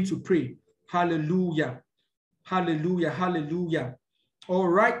we begin to pray. Hallelujah. Hallelujah. Hallelujah. All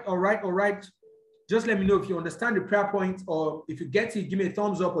right. Just let me know if you understand the prayer point, or if you get it, give me a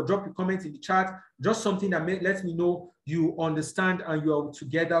thumbs up or drop your comments in the chat. Just something that lets me know you understand and you are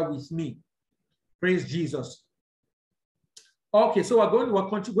together with me. Praise Jesus. Okay, so we're going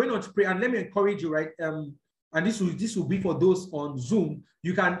on to pray, and let me encourage you, right? And this will be for those on Zoom.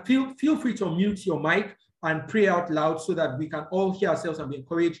 You can feel free to unmute your mic and pray out loud so that we can all hear ourselves and be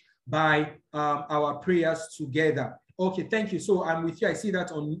encouraged by our prayers together. Okay, thank you. So I'm with you. I see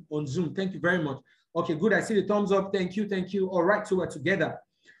that on Zoom. Thank you very much. Okay, good. I see the thumbs up. Thank you. All right, so we're together.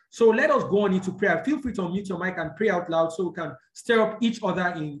 So let us go on into prayer. Feel free to unmute your mic and pray out loud so we can stir up each other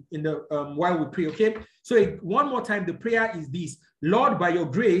in the while we pray, okay? So one more time, the prayer is this. Lord, by your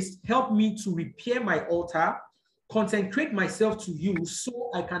grace, help me to repair my altar, consecrate myself to you so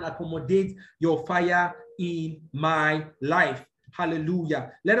I can accommodate your fire in my life.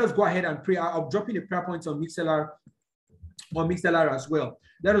 Hallelujah. Let us go ahead and pray. I'll drop in the prayer points on Mixlr as well.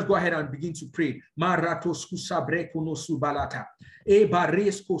 Let us go ahead and begin to pray. Maratos kusabreko no subalata.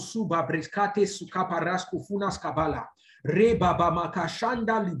 Ebaresko subabreskate sukaparasko funas kabala. Rebaba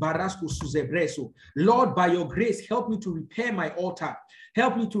makashanda libarasko suzebreso. Lord, by your grace, help me to repair my altar.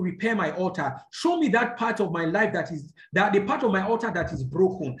 Help me to repair my altar. Show me that part of my life the part of my altar that is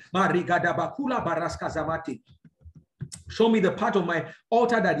broken. Marigadabakula baraska zamate. Show me the part of my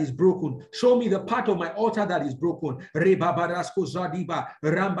altar that is broken. Show me the part of my altar that is broken. Reba barasko zadiba,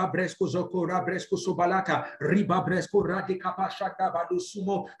 ramba bresko zoko rabresko sobalata, riba bresko rade kapashata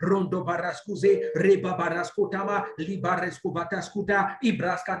badusumo, rondo baraskuze, reba barasko tama, libaresko bataskuta,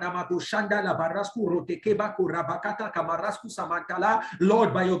 ibraska namado shanda la barasku rotekeba kurabakata kamarasku samantala.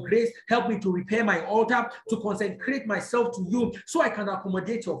 Lord, by your grace, help me to repair my altar, to consecrate myself to you, so I can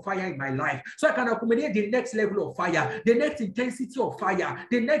accommodate your fire in my life, so I can accommodate the next level of fire, the next intensity of fire,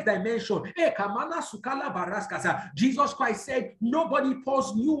 the next dimension. Jesus Christ said, nobody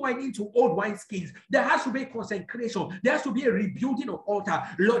pours new wine into old wineskins. There has to be consecration. There has to be a rebuilding of altar.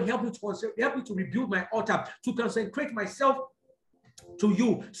 Lord, help me to rebuild my altar, to consecrate myself to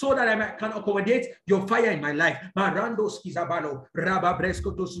you, so that I can accommodate your fire in my life. Marando skizabalo, raba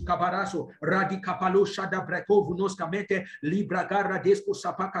bresco to sukabaraso, radicapalo shada breco vunos kamete, libragara desco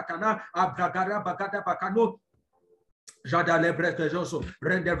sapakatana, abragara bagada bakano. Jada lebreke joso,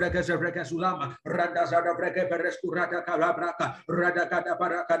 rende vreke zevreke sulama, randa zada vreke peresku rada kalabraka, rada kada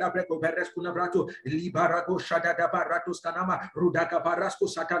baraka da breko peresku nabrato, libarago shada da baratus kanama, rudaka barasku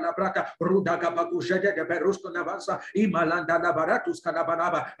satana braka, rudaka bagu jede de perusku navansa, imalanda la baratus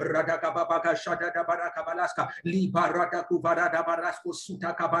kanabanaba, radaka babaka shada da baraka balaska, libarada kubarada barasku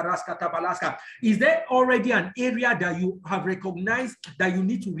sutaka baraska tabalaska. Is there already an area that you have recognized that you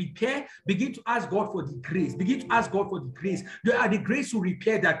need to repair? Begin to ask God for the grace. Begin to ask God for the grace. The grace to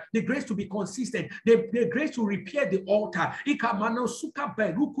repair that, the grace to be consistent, the grace to repair the altar. Ikamano suka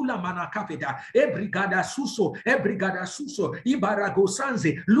berukula manakafeda, ebrigada suso, ibarago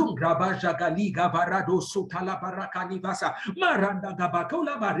sanze, lungraba jagali gabarado sotala barakanivasa, maranda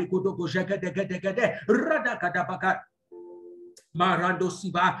gabakola barikodogo jegedegedegede, radakadabaga. Marando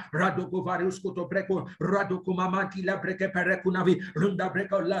siba radoko varius koto breko radoko mamanti la breke perekunavi runda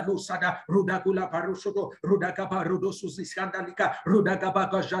breko la lusada rudakula parusoto rudakapa rodosus skandalika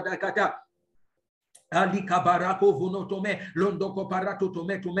rudakaba jadakata Ali kabarako vonotome londoko parato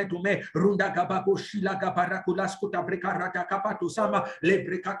tome runda kabako shila kabarakulas kota brekarata kapato sama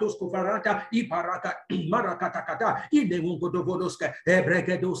lebrekatos kovarata iparaka marakata kata inewungo dovodoska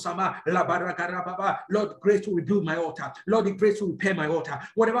ebregedo sama la barakarababa. Lord, grace to rebuild my altar. Lord, the grace to repair my altar.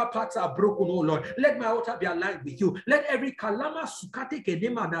 Whatever parts are broken, oh Lord, let my altar be aligned with you. Let every kalama sukate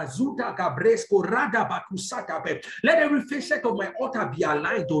kenema nazuta kabresko rada bakusata be. Let every facet of my altar be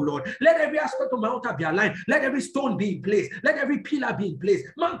aligned, oh Lord. Let every aspect of my altar be aligned. Let every stone be in place. Let every pillar be in place.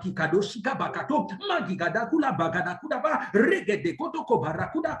 Manki kadoshika bakato, manki gadakula bagadakuda ba, regede kotoko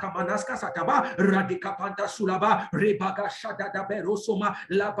barakuda kamanaska sataba, radika panta sulaba, rebaka shadada berosoma,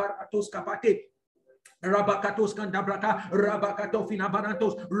 labaratos kapate. Rabakatos kandabrata, rabakato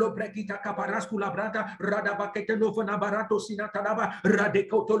finabarantos, lobrekita kaparasku labrata, radabakete novana barato sinatanaba,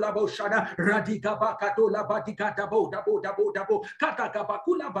 radekoto labo shada, radikabakato labatikata dabo,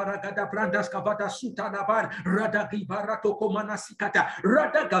 katakabakula baragada brandas kavata sutanabar, radaki barato komanasikata,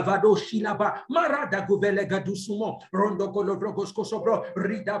 radagavado shilaba, marada guvele gadusumo, rondo kolovrogos kosobro,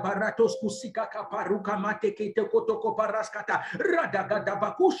 rida baratos kusika kaparuka matekete kotoko paraskata, radagada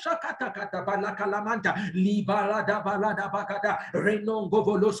bakusha katakata balakalamanta. Libalada balada bagada renongo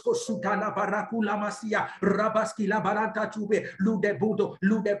volosco sutana barakula masia rabaski la baranta tube lude budo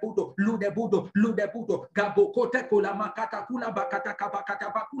gabokote kula makata kula bakata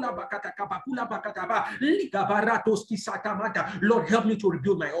bakata ba liga baratos ki satamata. Lord, help me to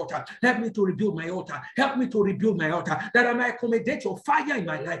rebuild my altar. Help me to rebuild my altar. Help me to rebuild my altar, that I may accommodate your fire in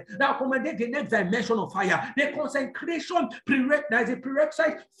my life, that I accommodate the next dimension of fire, the consecration. There is a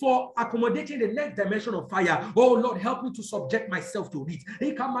prerequisite for accommodating the next dimension of fire. Oh Lord, help me to subject myself to it.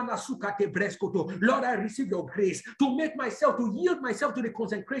 Lord, I receive your grace to make myself, to yield myself to the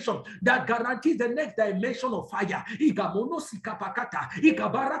consecration that guarantees the next dimension of fire.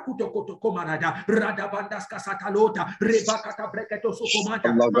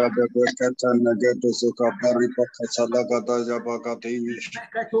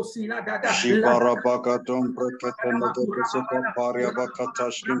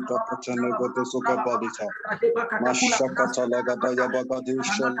 Mashakata lagada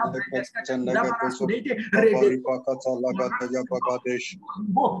yabagadesha leketenegatusu kabaripakata lagada yabagadesh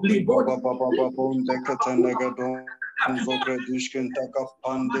baba baba bonde ketenegadon zogredishkenta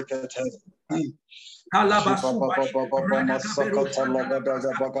kapandekete Masakata lagada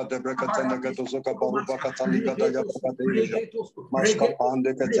yabagade breketengatu zuka barubakata ligada yabagadeja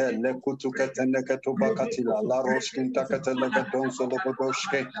Mashkapande kete lekutu keteneketu bakatila la roshkinta ketelegadon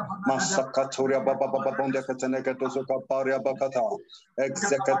sologodoshke Masakaturia baba bonde keteneketu zuka paria bakata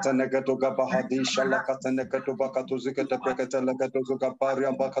exeketeneketu gabahadisha lakateneketu bakatu zikete breketeleketu zuka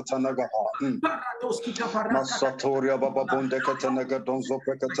paria bakatanaga Masatoria baba bonde ketenegadon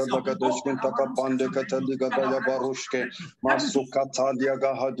zopreketelegadoshkinta kapande Ligada Yabarushke, Masukatalia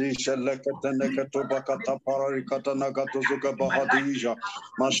Gahadisha, Lekateneketu Bakata Parikata Nagatuzuka Bahadija,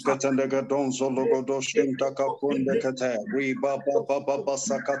 Mashkatenegadon Zologodoshkin Takapundekate, Riba Baba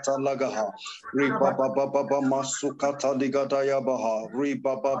Sakata Lagaha, Riba Baba Masukata Ligada Yabaha,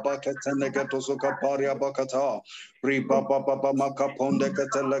 Riba Baba Ketenegatuzuka Paria Bakata, Riba Baba Makaponde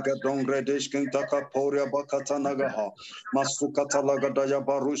Katalaga Dongredish Kintaka Poria Bakatanagaha, Masukatalagadaya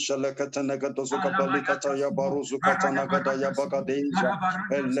Barusha Lekatanega Dozukabalikataya Baruzukatanagadaya Bagadeja,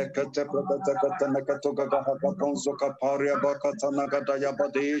 Elekate Prakatanakatogaha Bronzoka Paria Bakatanagadaya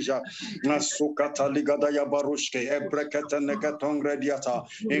Badeja, Nasukataligadaya Barushke, Ebrekatanekatongrediata,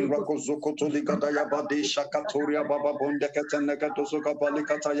 Ingrakozukotuligadaya Badisha Katoria Baba Bondekatanegatozuka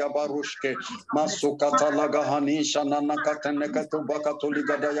Balikataya Barushke, Masukatalagahani. Shanana katenekato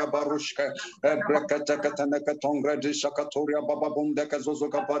bakatoligadaya barushke ebrekatekatenekatongredi shakatoria baba bundeka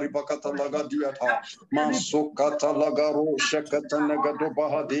zozoka bari bakatalagadiata masukatalagaro shekatenegado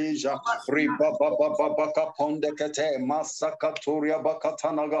bahadija riba baba bakapondekete masakatoria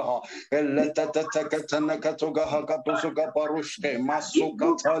bakatanagaha eleteteketenekatogaha gatozoga barushke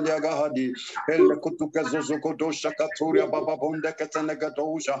masukatalia gahadi elekutuke zozokodo shakatoria baba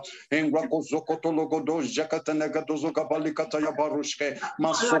bundeketenegadoja engrakozokotologodo jakatenega Dozuka Balikata Yabarushke,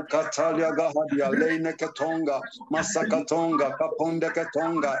 Masukatalia Gahadia, Lane Ketonga, Masakatonga, Kaponde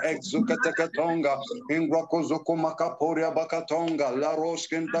Ketonga, Exukateketonga, Ingrakozuku Makaporia Bakatonga, La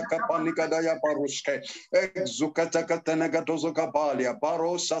Roskin Takapanika Dayabarushke, Exukateketenega Dozuka Balia,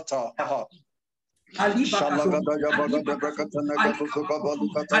 Barosata, Shalagadaya Bagada Brakatanega Dozuka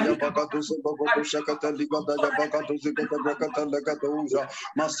Balikataya Bagadusa Shakataligadaya Bagaduzika Brakata Legatuza,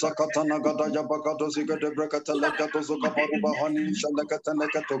 Masakatanagadaya Bagaduzika de Brakata Legatuzuka Barubahani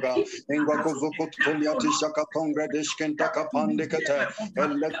Shalakatanekatoga, Ingakuzuku Tuliati Shakatonga Dishkintaka Pandikate,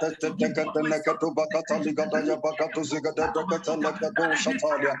 Eleteteteketenekatu Bakataligadaya Bagaduzika de Brakata Legado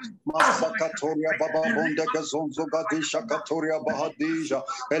Shatalia, Masakatoria Baba Bondega Zonzuga Shakatoria Bahadija,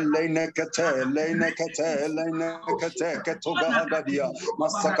 Elene Nekete Ketoga Hagadia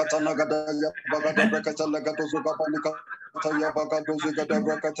Masakatanagadaya Bagada Brakata Legatozuga Panika Yabagadoziga de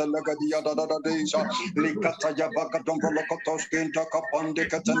Brakata Legadia Dada Deja Likata Yabagadom Rolokotoski Takapande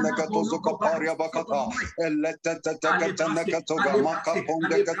Katanegatozuka Paria Bakata Eleteteketenekatoga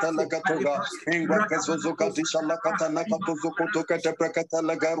Makaponde Katalegatoga Ingwakazuzuka Dishalakata Nakatuzuko Kete Brakata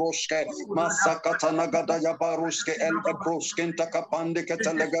Legaroshke Masakatanagadaya Barushke El Ebroshkin Takapande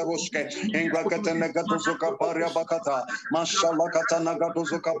Katalegaroshke Ingwakatenegatozuka Paria Bakata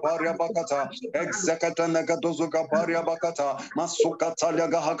Mashalakatanagadouzuka Paria Bakata Exekatanegadozuka Paria Bakata Masukatalia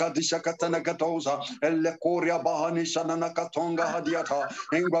Gahagadisha Katanegatoza Elekoria Bahani Shanana Katonga Hadiata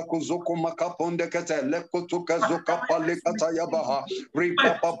Ingwakuzuku Makaponde Kete Lekutuka Zuka Palikata Yabaha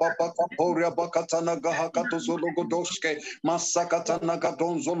Riba Baba Poria Bakatana Gahakatuzologodoshke Masakatana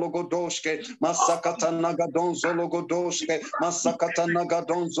Gadon Zologodoshke Masakatana Gadon Zologodoshke Masakatana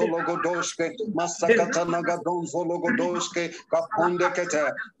Gadon Zologodoshke Masakatana Gadon Zologodoshke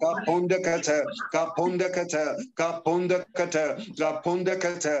Kapondekete Kapondekete Kapondekete Kapondekete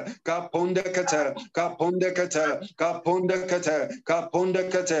Kapondekete Kapondekete Kapondekete Kapondekete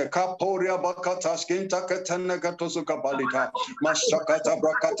Kapondekete Kaporia Bakata Skinta Katana Gatosuka Balita Mashakata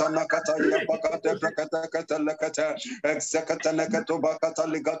Brakata Nakata Yabakata Brakata Katalakata Exekatana Katobakata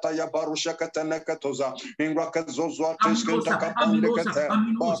Ligata Yabarusha Katanakatoza Ingrakazozwa Tishkinta Kapandekate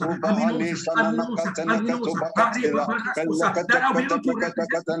Barubahani Sanana Katanakatobakatila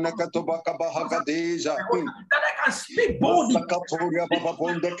Elakatakatakatakatakatanakatobakabahagadija that I can speak boldly. Masakatoria Baba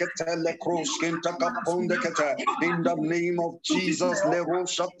Bondekatele Kroskinta Kapondekate in the name of Jesus Lero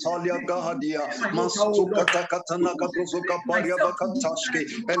Shatalia Gahadia Masukata Katanakatuzuka Paria Bakatashki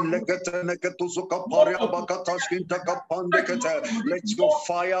Elekatanakatuzuka Paria Bakatashki Takapandekate. Let your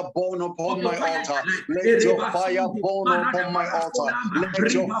fire burn upon my altar. Let your fire burn upon my altar.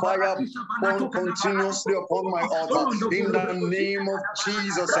 Let your fire burn continuously upon my altar. In the name of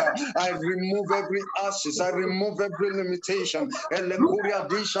Jesus, I remove every ashes. I remove every limitation. In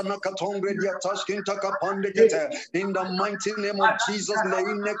the mighty name of Jesus,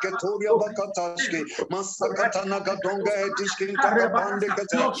 Leine Ketoria Bakatashki, Masakatana Gadonga Edishkin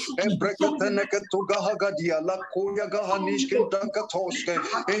Takapandekete, Ebrekatene Ketuga Hagadia, La Koya Gahanishkin Takatoshke,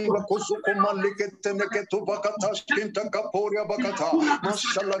 Ingrakuzuko Maliketene Ketubakatashkin Takaporia Bakata,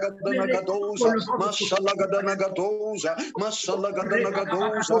 Mashalagadana Gadoza, Mashalagadana Gadoza, Mashalagadana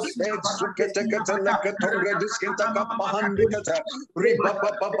Gadoza, Exuketeketele Ketonga Diskin Takapahandikete,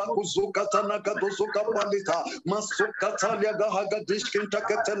 Ribababakuzukatana Gadozuka Palita, Masukatalia Gahagadishkin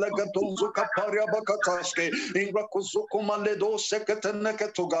Takatele Gadozuka Paria Bakatashke, Ingrakuzuko Maledo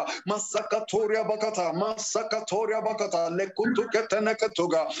Sheketeneketuga, Masakatoria Bakata, Masakatoria Bakata,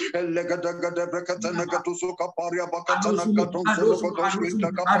 Lekutuketeneketuga, Elegadagade Brekatenegatuzuka Paria Bakatana Gatonzologodoshkin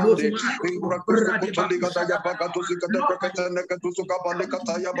Takapande, Ingrakuzukutuligadaya Bagatuzika de Brekatenegatuzuka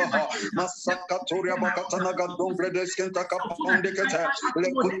Balikata Yabaha, Masakatoria Bakatana Gadongre deskenta kaponde kete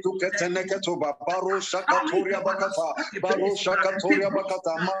le kutu ketene ketuba baro shakatoria bakata baro shakatoria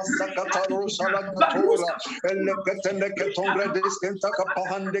bakata masakata rosala katora le ketene ketongre deskenta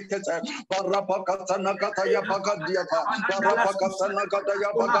kapahande kete barapakata nagata ya bagadiata barapakata nagata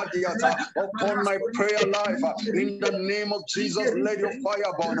ya bagadiata upon my prayer life in the name of Jesus. Let your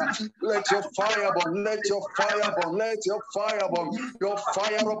fire burn, let your fire burn, let your fire burn, let your fire burn, your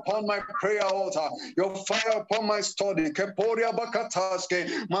fire upon my prayer altar, your fire upon my study. Keporia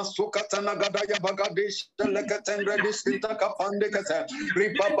bakataske masukata nagadaya bagadish lekatendre distinta kapande kete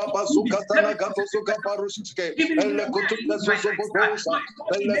ribaba bazukata nagato suka paruske ele kutuka zozo godosa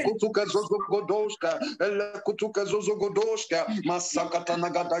ele kutuka zozo godoska ele kutuka zozo godoska masakata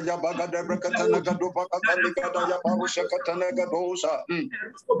nagadaya bagade brekata nagado bakata nagadaya barusha kata nagadosa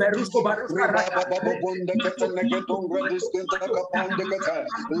ribaba babo bonde kete nagadongre distinta kapande kete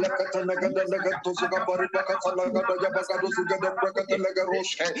lekata nagada nagato suka paribakata nagadaya bagado suka de brekata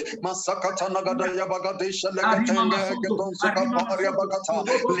nagaroske masakata nagadaya bagadisha lekatenge gedon suka paria bagata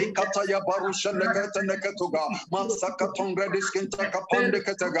likata ya barusha lekata nakatuga masakatongre distinta kapande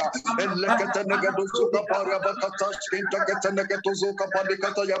ketega elekata nagado suka paria bakata skinta kete nagato suka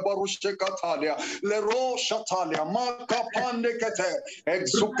padikata ya barusha katalia lero shatalia makapande kete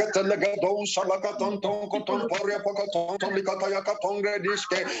exukete legadon shalakaton ton koton paria bakaton likata ya katongre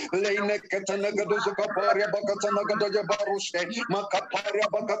diske leine kete nagado suka paria bakata nagado ya barushke makaparia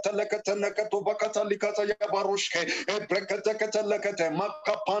bakata lekete nagato bakata likata ya barushke ebrekete kete lekete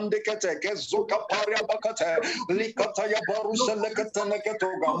makapande kete kezuka paria bakata likata ya barusha lekete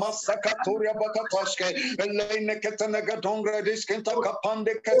nagatoga masakatoria bakatashke leine kete nagadongre diske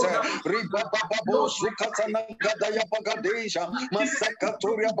takapande kete ribaba babo sukata nagada ya bagadesha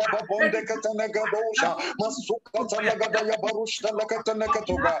masakatoria baba bonde kete nagadosha masukata nagada ya barusha lekete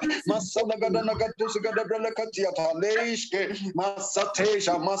nagatoga masanagada nagatus gada brelekatiata leishke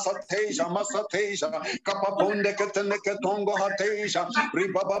masateja masateja masateja kapabonde kete nagatongo hateja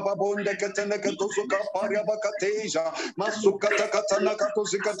ribaba bonde kete nagatusuka paria bakateja masukata kata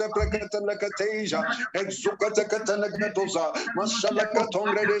nagatusika prekete nagateja exukata kete nagatusa mashalaka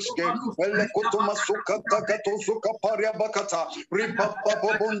tongredeske ele kutuma sukata katusuka paria bakata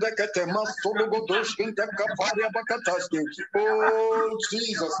ribaba bonde kete masulugo doshkinta kaparia bakataski. Oh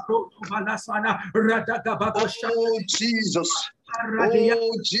Jesus. Oh Jesus.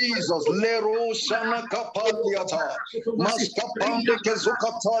 Oh Jesus, Lero Shana Kapaliata, Maskapande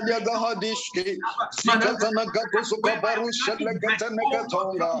Kezukatalia Gahadishki, Zikatana Gatosuka Barusha Legatana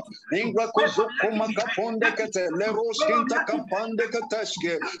Gatonga, Ingra Kozukuma Kaponde Kete, Lero Skinta Kapande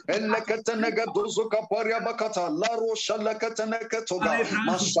Kateshke, Elekatana Gatosuka Pariabakata, Laro Shalakatana Katoga,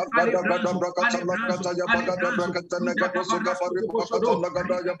 Masakada Gada Brakata Lakata Yabagada Brakatana Gatosuka Paribakata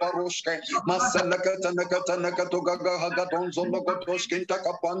Lagadaya Barushke, Masalakatana Katana Katoga Hagadonzo. Gotoshkinta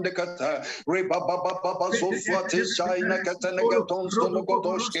kapande kata ribaba baba sofate shaina katana gaton solo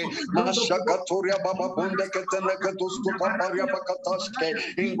gotoshke mashakatoria baba bonde katana gatosko paria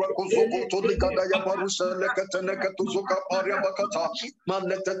bakataske ingwa kozoko tolikada ya barusha lekatana gatozuka paria bakata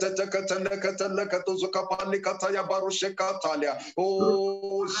maleta katana gatozuka palikata ya barusha katalia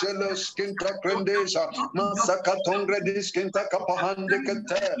oh sheleskinta krendesha masakatongre diskinta kapahande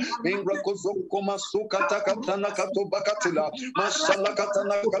kata ingwa kozoko masukata katana katobakatila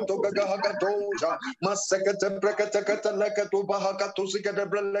Masalakatana Katoga Hagadoja, Masekate Brekata Katalakato Bahakatuska de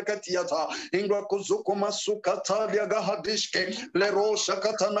Brelekatiata, Ingra Kuzuko Masukata Gahadishke, Lero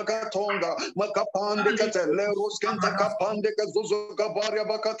Shakatana Katonga, Makapande Kate, Leros Kenta Kapande Kazuka Baria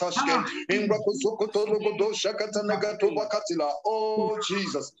Bakatashke, Ingra Kuzuko Tologo Shakatana Gato Bakatila. Oh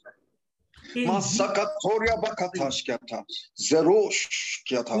Jesus. Masakatoria Bakatashkata, Zerosh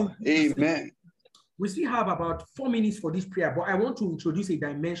Kiata. Amen. We still have about 4 minutes for this prayer, but I want to introduce a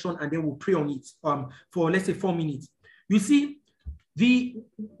dimension and then we'll pray on it for, let's say, 4 minutes. You see,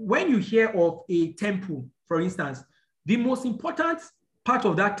 when you hear of a temple, for instance, the most important part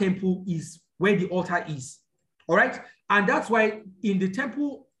of that temple is where the altar is, all right? And that's why in the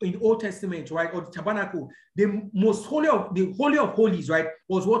temple in the Old Testament, right, or the tabernacle, the Holy of Holies, right,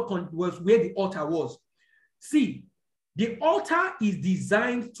 was where the altar was. See, the altar is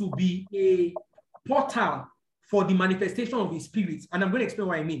designed to be a portal for the manifestation of his spirit. And I'm going to explain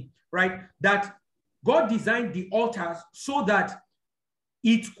what I mean, right? That God designed the altars so that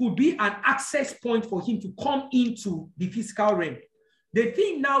it could be an access point for him to come into the physical realm. The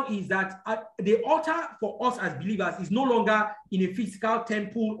thing now is that the altar for us as believers is no longer in a physical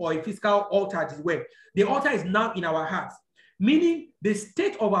temple or a physical altar as well. The altar is now in our hearts. Meaning the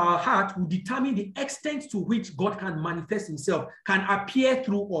state of our heart will determine the extent to which God can manifest himself, can appear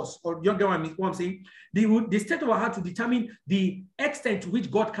through us. Or you get what I'm saying? The state of our heart will determine the extent to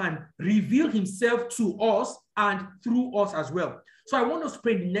which God can reveal himself to us and through us as well. So I want us to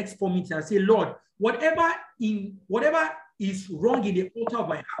pray in the next 4 minutes and say, Lord, whatever is wrong in the altar of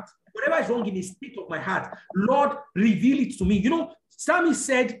my heart, whatever is wrong in the state of my heart, Lord, reveal it to me. You know, Psalmist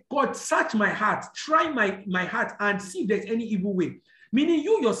said, God, search my heart, try my heart and see if there's any evil way. Meaning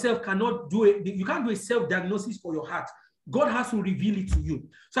you yourself cannot do it. You can't do a self-diagnosis for your heart. God has to reveal it to you.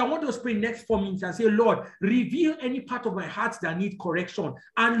 So I want us to pray next 4 minutes and say, Lord, reveal any part of my heart that needs correction.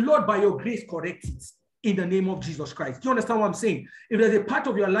 And Lord, by your grace, correct it in the name of Jesus Christ. Do you understand what I'm saying? If there's a part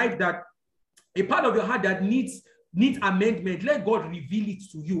of your life a part of your heart that needs amendment, let God reveal it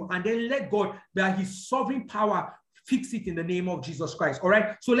to you. And then let God, by his sovereign power, fix it in the name of Jesus Christ. All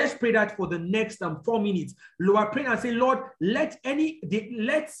right. So let's pray that for the next 4 minutes. Lord, pray and say, Lord, this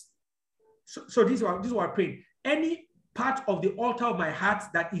is what I'm praying. Any part of the altar of my heart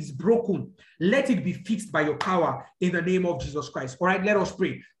that is broken, let it be fixed by your power in the name of Jesus Christ. All right, let us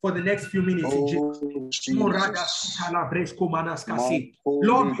pray for the next few minutes. Lord,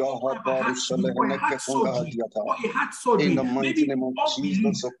 in the mighty name of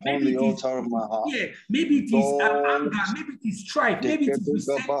Jesus upon the altar of my heart. Yeah, maybe it is anger, maybe it is strife, maybe it is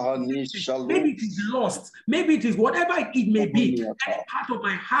resentment, maybe it is lust, maybe it is whatever it may be. Any part of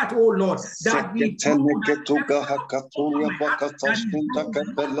my heart, oh Lord, that needs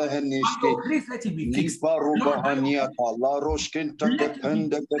please let it be fixed.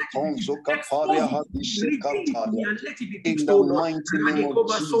 In the mighty name of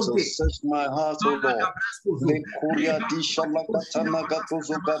Jesus, search my heart, O Lord.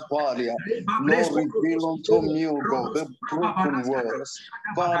 Lord, reveal unto me, O God, the broken words,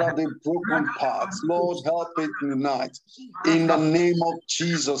 Father, the broken parts. Lord, help it tonight. In the name of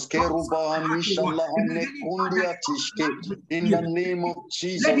Jesus, in the name of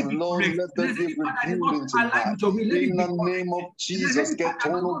Jesus, Lord, let there be revealing tonight. In the name of Jesus,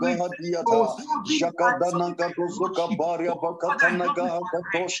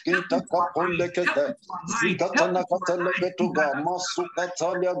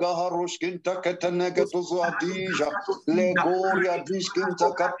 Legoria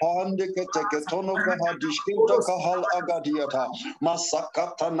diskinta kapande keteketono gaha diskinta kahal agadiata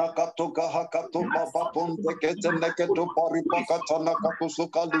masakata nakato gaha kato baba ponde keteneketo paripakata nakato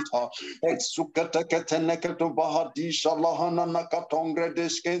sukalita exukata keteneketo bahadisha lahana nakatongre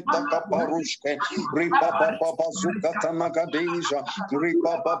diskinta kaparushke ripa baba zukata nagadeja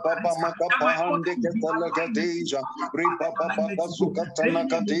ripa baba makapahande ketelegadeja ripa baba zukata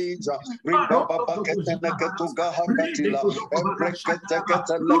nagadeja ripa baba keteneketo gaha katila ebrekete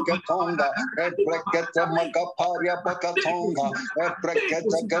keteleketonga ebrekete makaparia bakatonga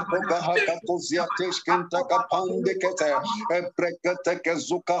ebrekete ketoga hakatozia teshkinta kapande kete ebrekete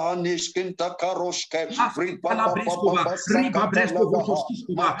kezuka hanishkinta karoshke ripa baba sakatala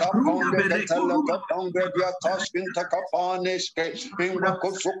makaponde keteleketonga diatashkinta kapaneshke inga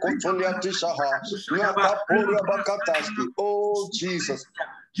kosokotonia tishaha nyakaporia bakataski. Oh Jesus.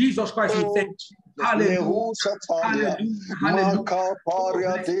 Jesus Christ, we thank you. Hallelujah.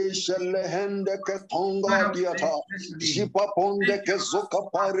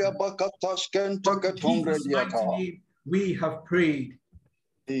 We have prayed.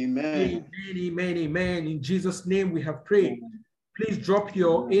 Amen. Amen. Amen. In Jesus' name we have prayed. Please drop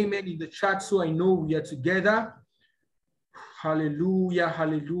your amen in the chat so I know we are together. Hallelujah.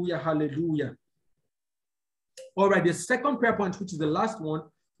 Hallelujah. Hallelujah. All right, the second prayer point, which is the last one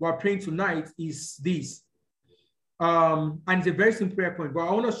we're praying tonight, is this. And it's a very simple prayer point, but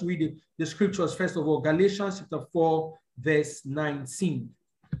I want us to read the scriptures first of all. Galatians chapter 4, verse 19.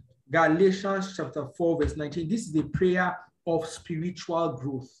 Galatians chapter 4, verse 19. This is the prayer of spiritual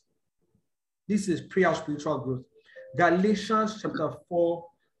growth. This is prayer of spiritual growth. Galatians chapter 4,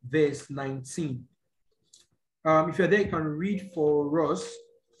 verse 19. If you're there, you can read for us.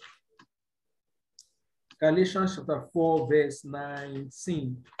 Galatians chapter 4, verse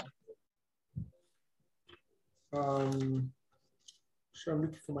 19. So I'm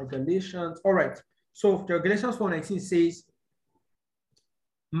looking for my Galatians. All right. So Galatians 4:19 says,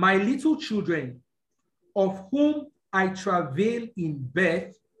 "My little children, of whom I travail in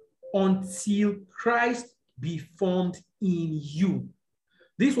birth until Christ be formed in you."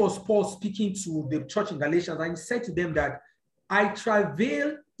 This was Paul speaking to the church in Galatians, and he said to them that I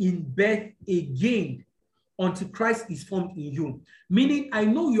travail in birth again until Christ is formed in you. Meaning, I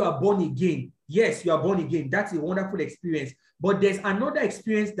know you are born again. Yes, you are born again. That's a wonderful experience. but there's another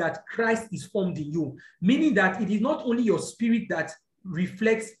experience that Christ is formed in you, meaning that it is not only your spirit that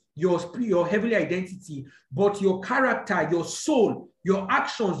reflects your heavenly identity, but your character, your soul, your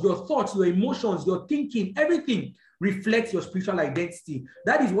actions, your thoughts, your emotions, your thinking, everything reflects your spiritual identity.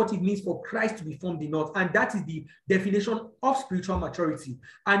 That is what it means for Christ to be formed in us. And that is the definition of spiritual maturity.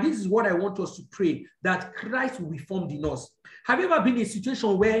 And this is what I want us to pray, that Christ will be formed in us. Have you ever been in a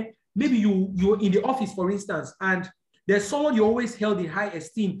situation where maybe you're in the office, for instance, and there's someone you always held in high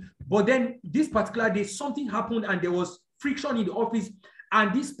esteem, but then this particular day, something happened and there was friction in the office,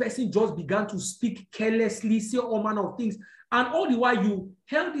 and this person just began to speak carelessly, say all manner of things. And all the while you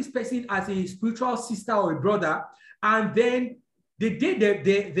held this person as a spiritual sister or a brother, and then the day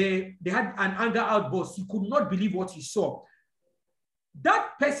they had an anger outburst, you could not believe what you saw. That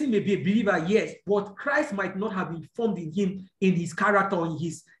person may be a believer, yes, but Christ might not have been formed in him, in his character, or in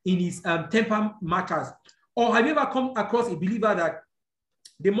his temper matters. Or have you ever come across a believer that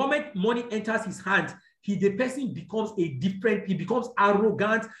the moment money enters his hands, the person becomes he becomes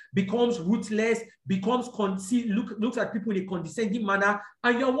arrogant, becomes ruthless, becomes looks at people in a condescending manner,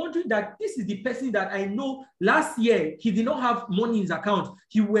 and you're wondering that this is the person that I know last year he did not have money in his account.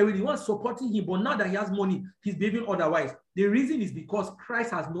 He were the one supporting him, but now that he has money, he's behaving otherwise. The reason is because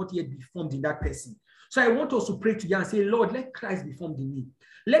Christ has not yet been formed in that person. So I want us to pray together and say, Lord, let Christ be formed in me.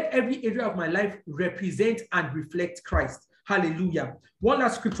 Let every area of my life represent and reflect Christ. Hallelujah. One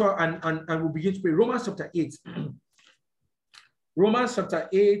last scripture and we'll begin to pray. Romans chapter 8. Romans chapter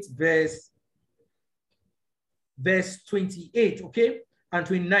 8, verse 28, okay? And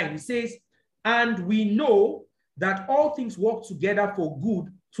 29. It says, and we know that all things work together for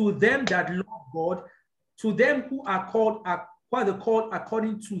good to them that love God, to them who are called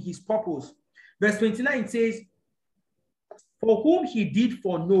according to his purpose. Verse 29 says, for whom he did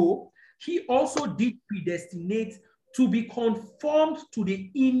foreknow, he also did predestinate to be conformed to the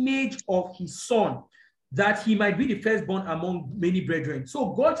image of his son, that he might be the firstborn among many brethren.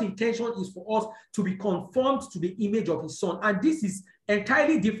 So God's intention is for us to be conformed to the image of his son. And this is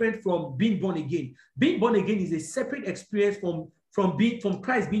entirely different from being born again. Being born again is a separate experience from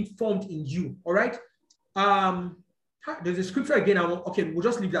Christ being formed in you. All right. There's a scripture again. Okay, we'll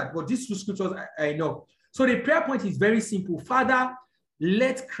just leave that. But these two scriptures I know. So the prayer point is very simple. Father,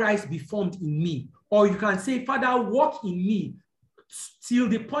 let Christ be formed in me. Or you can say, Father, walk in me till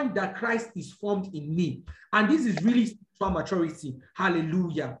the point that Christ is formed in me. And this is really spiritual maturity.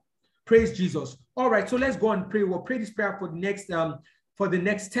 Hallelujah. Praise Jesus. All right, so let's go and pray. We'll pray this prayer for the next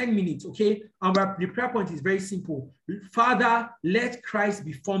 10 minutes, okay? And the prayer point is very simple. Father, let Christ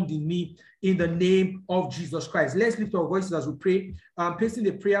be formed in me in the name of Jesus Christ. Let's lift our voices as we pray. I'm pasting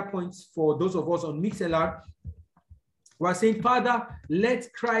the prayer points for those of us on MixLR. We're saying, Father,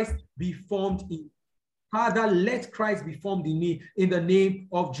 let Christ be formed in. Father, let Christ be formed in me in the name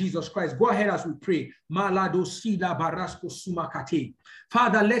of Jesus Christ. Go ahead as we pray. Father,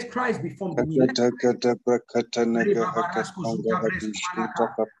 let Christ be formed in me. Let Christ be formed in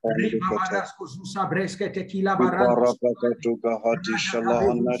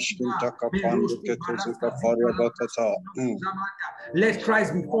me. Let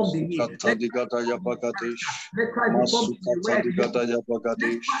Christ be formed in me. Yabagadish, Masukata Ligadaya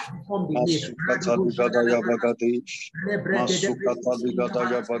Bagadish,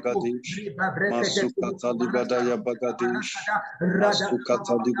 Masukata Ligadaya Bagadish, Masukata Ligadaya Bagadish, Masukata Ligadaya Bagadish,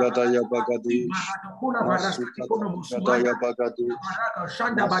 Masukata Ligadaya Bagadish,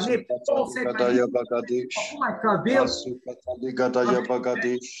 Masukata Ligadaya Bagadish, Masukata Ligadaya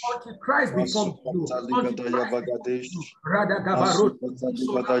Bagadish, Masukata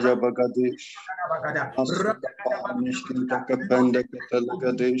Ligadaya Bagadish, Masukata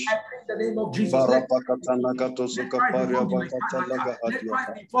the name of Jesus. Let Christ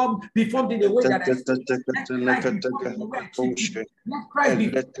be formed in a way that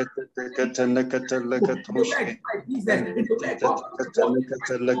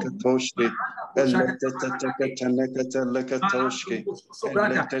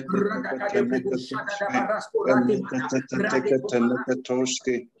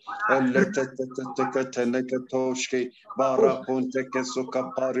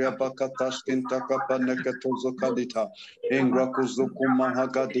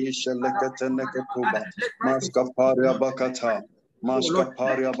Maskaparia Bakata,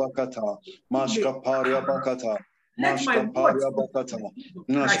 Maskaparia Bakata, Maskaparia Bakata, Maskaparia Bakata,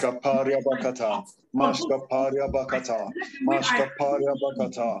 Maskaparia Bakata, Maskaparia Bakata, Maskaparia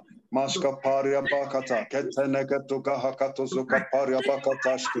Bakata, Maska paria bakata, ketenegatuka hakatuzuka paria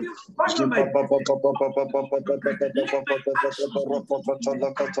bakatashki.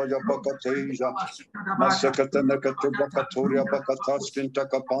 Masakatanegatuka bakatashkin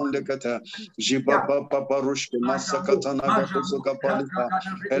takapandekata. Jibaba barushki, masakatanagatuzuka palika.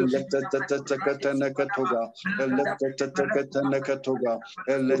 Eleteteteteketenegatuga. Eleteteteketenegatuga.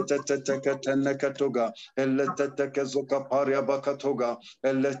 Eleteteteketenegatuga. Eletetekezuka paria bakatuga.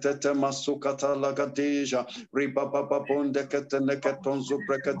 Eletete masukata lagadija, ribaba bonde keteneketonzu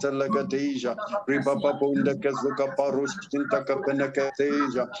brekete lagadija, ribaba bonde kezuka parushkinta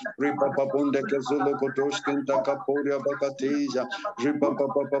kapeneketeja, ribaba bonde kezulu godoshkinta kaporia bakatija, ribaba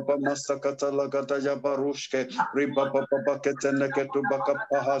baba masakata lagadaya barushke, ribaba baba keteneketu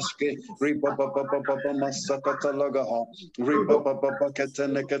bakapahashke, ribaba baba masakata lagaha, ribaba baba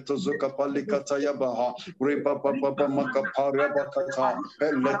keteneketu zuka palikata yabaha, ribaba baba makaparia bakata.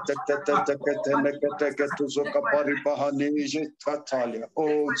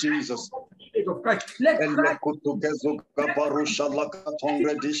 Oh Jesus.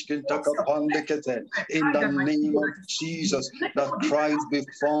 In the name of Jesus, that Christ be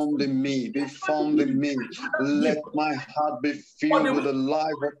formed in me, be formed in me. Let my heart be filled with the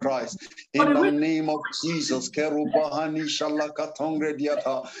life of Christ. In the name of Jesus, Kerubahani Shalakatongre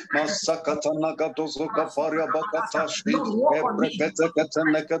Diata, Masakatanaga Tozuka Paria Bakatashki,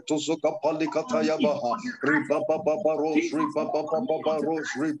 Ebreketeketeneke Tozuka Palikata Yabaha, Ribaba Babaros, Ribaba Babaros,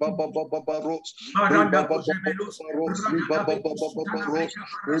 Ribaba Babaros, Ribaba Babaros, Ribaba Babaros,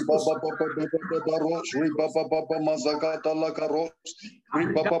 Ribaba Babaros, Ribaba Baba Mazagata Lagaros,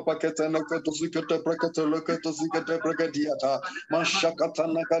 Ribaba Paketeneke Tozukete Breketeleke Tozukete Bregadiata,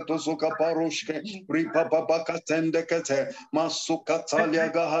 Mashakatanaka Tozuka Parushke, Ribaba Bakatendekete, Masukatalia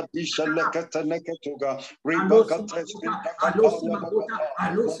Gahadisha Leketeneketuga, Ribakatesh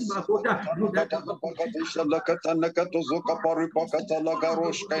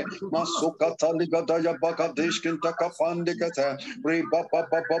Masukataligadaya Bagadishkin Takapandikete,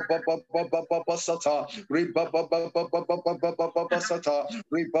 Ribabababababababasata, Ribabababababababasata,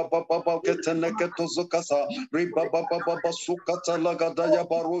 Ribabababaketeneketozukasa, Ribababababasukatalagadaya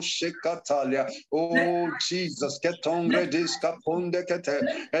Barushikatalia. Oh Jesus, Ketongre Diskapundekete,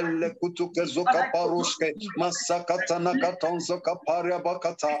 Elekutukezuka Parushke, Masakatana Katonzo Kaparia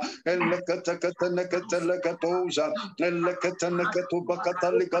Bakata, Eleketeketeneketeleketuja,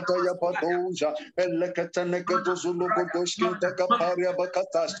 Eleketeneketubakatalikataya Patoja, Eleketeneketuzulugudushkinta Kaparia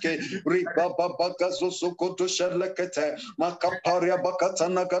Bakataske, Ribababakazusukutushelekete, Makaparia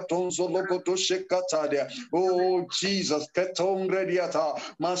Bakatana Katonzo Logodushikataria. Oh Jesus, Ketongrediata,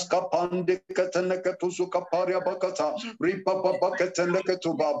 Maskapandiketeneketuzuka Paria Bakata,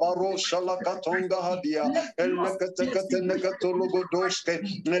 Ribababaketeneketuba, Baro Shalakatonga Hadia, Eleketeketeneketulugudoshke,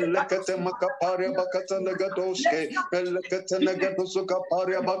 Elekete Makaparia Bakata Legadoshke, Eleketenegeduzuka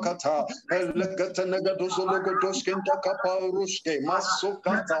Paria Bakata, Eleketenegeduzulugudoshke Takaparushke,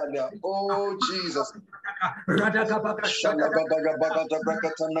 Masukatalia. Oh Jesus. Shalagadaga Bagata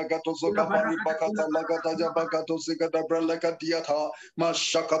Brakatanagatuzaka Pari Bakata Lagadaja Bagatuzika Brelekadiata,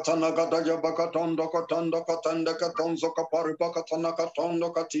 Mashakatanagadaja Bagatondo Katanda Katanda Katonzo Kapari Bakatana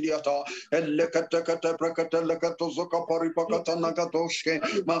Katondo Katiliata, Elekate Brakatelekatuzuka Pari Bakatanagadoshe,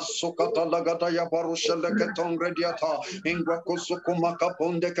 Masukata Lagadaya Barushelekaton Rediata, Ingrakusukuma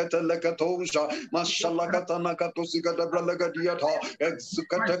Ponde Katelekatoja, Mashalagatanakatuzika Brelegadiata,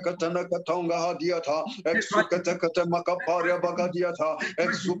 Exukatekatanatonga Hadiata, Exukata Makaparia Bagadiata,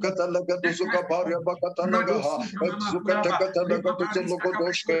 Exukata Legaduzuka Paria Bakatanagaha, Exukata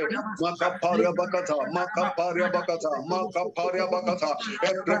Legaduzulogodoshke, Makaparia Bakata, Makaparia Bakata, Makaparia Bakata,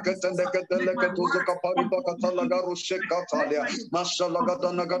 Ebrekata Legaduzuka Pari Bakata Lagarushekatalia,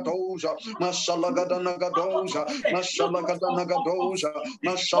 Mashalagadanagadoja, Mashalagadanagadoja, Mashalagadanagadoja,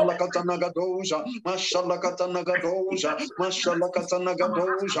 Mashalagadanagadoja, Mashalagadanagadoja,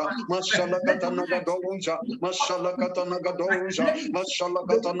 Mashalagadanagadoja, Mashalagadanagadoja, Mashalagadanagadoja,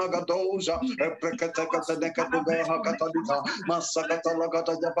 Mashalagadanagadoja, Ebrekatekatenekatubeha Katalita,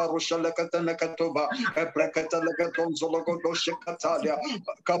 Masakatalagata Yabarushalekatenekatuba, Ebrekatelegatonzologodoshekatalia,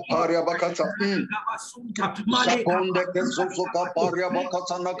 Kaparia Bakata, Shakonde Kesuzuka Paria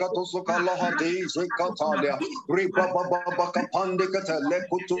Bakatanagatuzukala Hadi Zikatalia, Ribaba Kapandikata,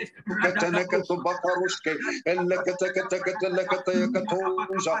 Lekutu keteneketo bakaruske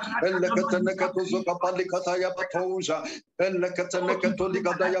eleketeketeleketeketoja eleketeneketo zokapalikata ya patoja eleketeneketo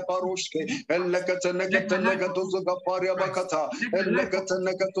ligada ya baruske eleketeneketeleketo zokaparia bakata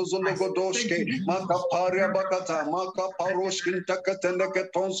eleketeneketo zologodoske makaparia bakata makaparuske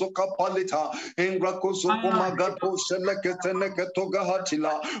teketeneketon zokapalita ingrakuzukumagato seleketeneketo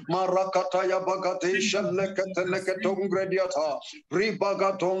gahatila marakata ya bagate seleketeneketo ngrediata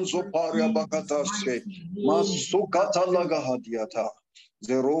ribagatonzo paria bakataske masukata lagahadiata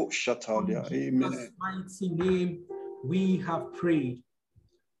zero shatalia. Amen. In Jesus' mighty name we have prayed.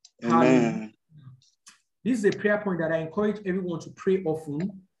 Amen. This is a prayer point that I encourage everyone to pray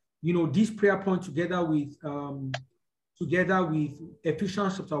often. You know, this prayer point together with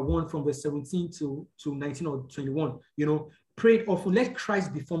Ephesians chapter 1 from verse 17 to 19 or 21, you know, pray it often. Let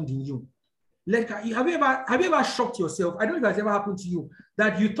Christ be formed in you. Have you ever shocked yourself? I don't know if that's ever happened to you,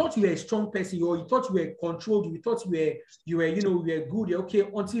 that you thought you were a strong person, or you thought you were controlled, you thought you were good, you're okay,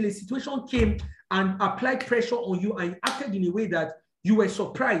 until a situation came and applied pressure on you and you acted in a way that you were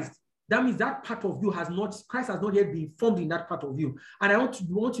surprised. That means that part of you Christ has not yet been formed in that part of you. And I want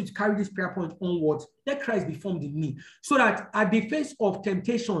you to carry this prayer point onwards. Let Christ be formed in me. So that at the face of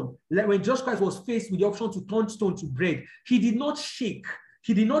temptation, like when Jesus Christ was faced with the option to turn stone to bread, he did not shake.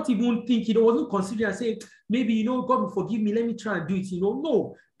 He did not even think, he wasn't considering and say, maybe, God will forgive me, let me try and do it.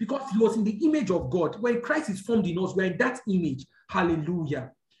 No, because he was in the image of God. When Christ is formed in us, we're in that image.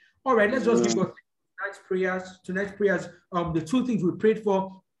 Hallelujah. All right, let's just give God tonight's prayers. The two things we prayed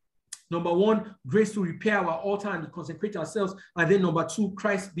for. Number one, grace to repair our altar and consecrate ourselves. And then number two,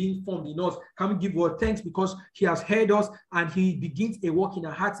 Christ being formed in us. Can we give God thanks because he has heard us and he begins a work in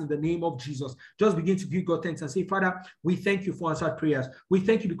our hearts in the name of Jesus. Just begin to give God thanks and say, Father, we thank you for answered prayers. We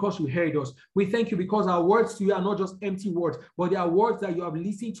thank you because you heard us. We thank you because our words to you are not just empty words, but they are words that you have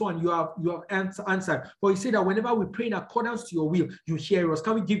listened to and you have answered. For you say that whenever we pray in accordance to your will, you hear us.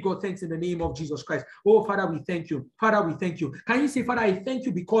 Can we give God thanks in the name of Jesus Christ? Oh, Father, we thank you. Father, we thank you. Can you say, Father, I thank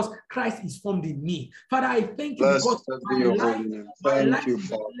you because Christ is formed in me. Father, I thank you because my life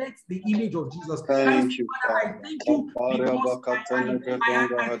reflects the image of Jesus. Thank you, Father, I thank you because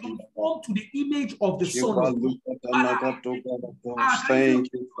I conform to the image of the Son of God.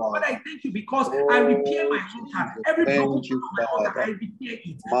 Thank you, Father, I thank you because I repair my altar. Every broken part of my altar, I repair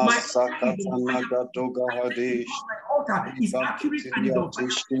it. My altar is accurate and is on fire.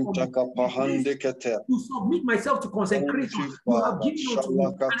 To submit myself to consecration, you have given unto me,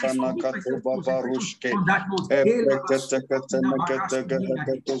 and I submit myself to consecration on that note.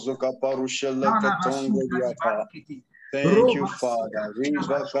 Thank you, Father. We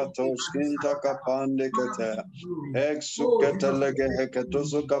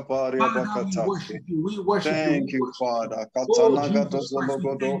worship you, Father.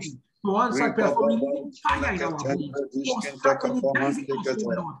 To answer prayer, for releasing fire in our homes, for strategizing us, oh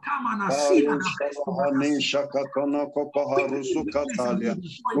Lord. Come and see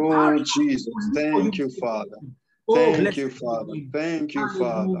Oh, Jesus. Thank you, Father. Thank you, Father. Thank you,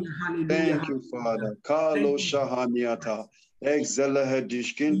 Father. Thank you, Father. Carlo Shahaniata.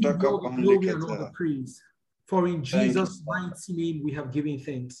 Glory and all the praise. For in Jesus' mighty name we have given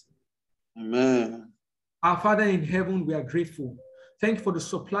thanks. Amen. Our Father in heaven, we are grateful. Thank you for the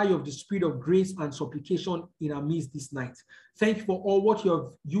supply of the spirit of grace and supplication in our midst this night. Thank you for all what you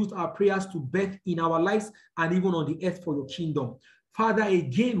have used our prayers to birth in our lives and even on the earth for your kingdom. Father,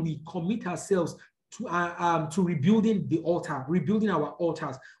 again, we commit ourselves to rebuilding the altar, rebuilding our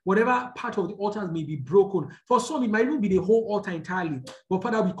altars. Whatever part of the altars may be broken. For some, it might even be the whole altar entirely. But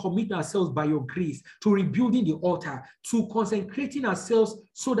Father, we commit ourselves by your grace to rebuilding the altar, to consecrating ourselves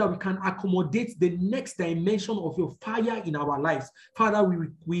so that we can accommodate the next dimension of your fire in our lives. Father,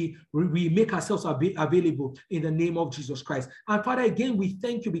 we make ourselves available in the name of Jesus Christ. And Father, again, we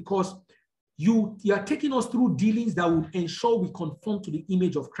thank you because you are taking us through dealings that will ensure we conform to the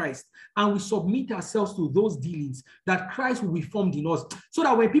image of Christ, and we submit ourselves to those dealings that Christ will be formed in us, so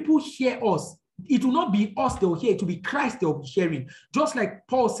that when people hear us, it will not be us they'll hear, it will be Christ they'll be hearing. Just like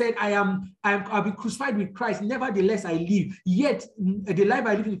Paul said, I've been crucified with Christ, nevertheless I live, yet the life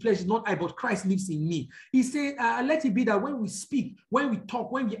I live in the flesh is not I, but Christ lives in me. He said, let it be that when we speak, when we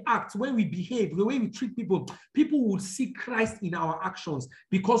talk, when we act, when we behave, the way we treat people, people will see Christ in our actions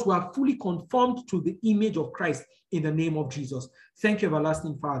because we are fully conformed to the image of Christ in the name of Jesus. Thank you,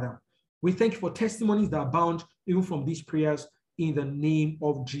 everlasting Father. We thank you for testimonies that abound even from these prayers in the name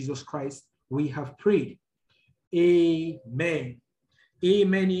of Jesus Christ. We have prayed. Amen.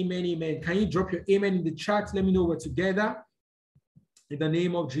 Amen, amen, amen. Can you drop your amen in the chat? Let me know we're together. In the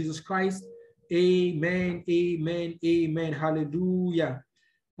name of Jesus Christ. Amen, amen, amen. Hallelujah.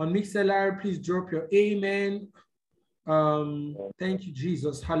 On Mixlr, please drop your amen. Thank you,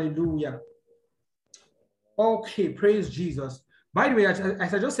 Jesus. Hallelujah. Okay, praise Jesus. By the way,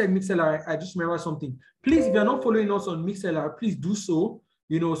 as I just said Mixlr, I just remember something. Please, if you're not following us on Mixlr, please do so,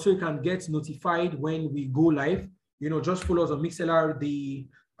 so you can get notified when we go live. Just follow us on Mixlr.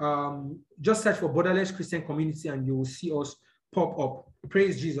 Just search for Borderless Christian Community and you will see us pop up.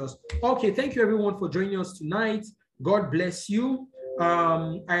 Praise Jesus. Okay, thank you everyone for joining us tonight. God bless you.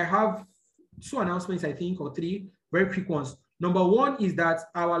 I have 2 announcements, I think, or 3 very quick ones. Number 1 is that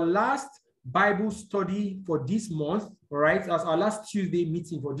our last Bible study for this month, all right, as our last Tuesday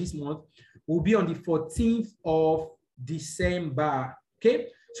meeting for this month, will be on the 14th of December. Okay,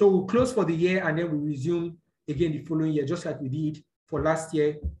 so we'll close for the year and then we'll resume again the following year, just like we did for last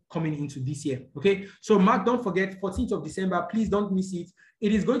year coming into this year. Okay, so Mark, don't forget 14th of December, please don't miss it.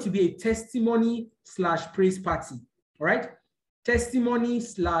 It is going to be a testimony/praise party. All right,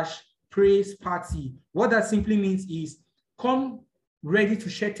 testimony/praise party. What that simply means is come ready to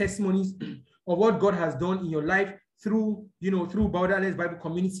share testimonies of what God has done in your life through, through Borderless Bible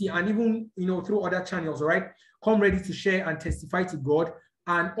Community and even, through other channels, all right? Come ready to share and testify to God.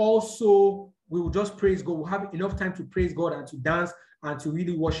 And also, we will just praise God. We'll have enough time to praise God and to dance and to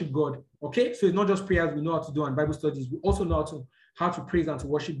really worship God, okay? So it's not just prayers we know how to do and Bible studies. We also know how to praise and to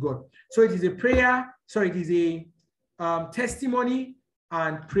worship God. So it is a testimony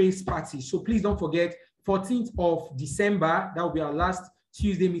and praise party. So please don't forget, 14th of December, that will be our last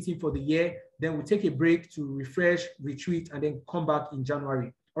Tuesday meeting for the year. Then we'll take a break to refresh, retreat, and then come back in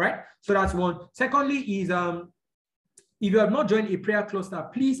January. All right, so that's one. Secondly is, if you have not joined a prayer cluster,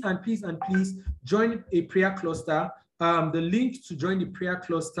 please join a prayer cluster. The link to join the prayer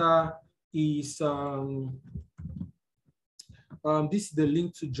cluster is, this is the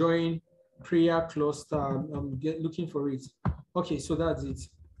link to join prayer cluster. I'm looking for it. Okay, so that's it.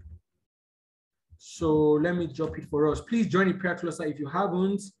 So let me drop it for us. Please join a prayer cluster if you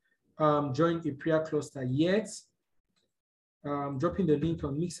haven't joined a prayer cluster yet. I'm dropping the link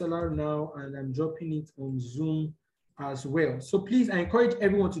on Mixlr now, and I'm dropping it on Zoom as well. So please, I encourage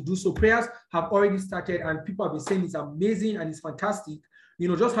everyone to do so. Prayers have already started, and people have been saying it's amazing and it's fantastic.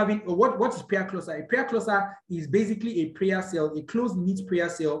 Just having what is prayer cluster? A prayer cluster is basically a prayer cell, a closed-knit prayer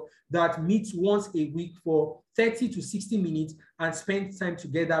cell that meets once a week for 30 to 60 minutes and spend time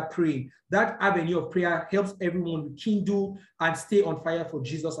together praying. That avenue of prayer helps everyone rekindle and stay on fire for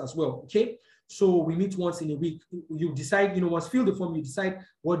Jesus as well. Okay, so we meet once in a week. You decide, once fill the form, you decide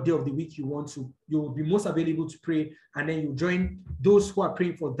what day of the week you want to. You will be most available to pray, and then you join those who are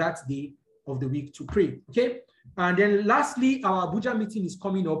praying for that day of the week to pray. Okay. And then lastly, our Abuja meeting is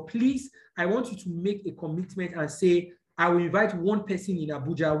coming up. Please, I want you to make a commitment and say, I will invite one person in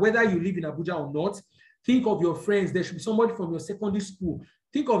Abuja, whether you live in Abuja or not. Think of your friends. There should be somebody from your secondary school.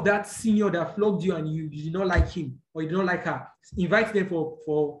 Think of that senior that flogged you and you did not like him or you did not like her. Invite them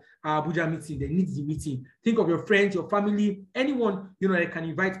for our Abuja meeting. They need the meeting. Think of your friends, your family, anyone that can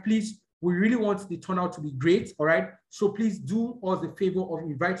invite. Please, we really want the turnout to be great. All right. So please do us the favor of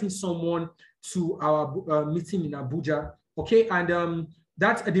inviting someone to our meeting in Abuja. Okay. And the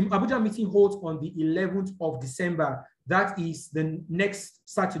Abuja meeting holds on the 11th of December. That is the next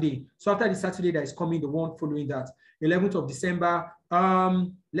Saturday. So after the Saturday that is coming, the one following that, 11th of December.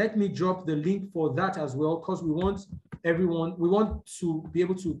 Let me drop the link for that as well, because we want to be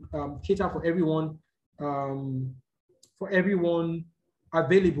able to cater for everyone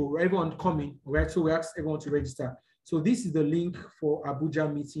available, everyone coming, right? So we ask everyone to register. So this is the link for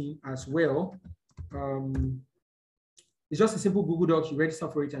Abuja meeting as well. It's just a simple Google Doc. You register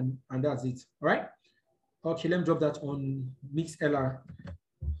for it and that's it. All right. Okay, let me drop that on Mixlr.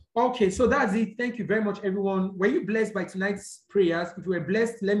 Okay, so that's it. Thank you very much, everyone. Were you blessed by tonight's prayers? If you were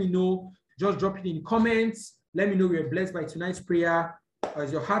blessed, let me know. Just drop it in the comments. Let me know you were blessed by tonight's prayer.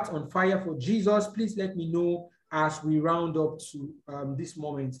 Is your heart on fire for Jesus? Please let me know as we round up to this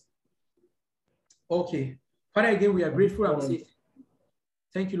moment. Okay. Father, again, we are grateful and say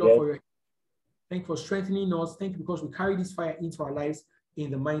thank you, Lord, thank you for strengthening us. Thank you because we carry this fire into our lives. In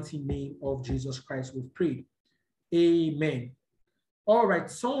the mighty name of Jesus Christ, we've prayed. Amen. All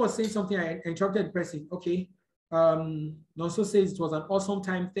right. Someone was saying something. I interrupted the person. Okay. Nonso says it was an awesome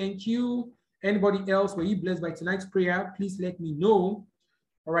time. Thank you. Anybody else? Were you blessed by tonight's prayer? Please let me know.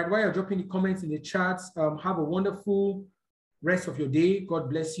 All right. While you're dropping the comments in the chats, have a wonderful rest of your day. God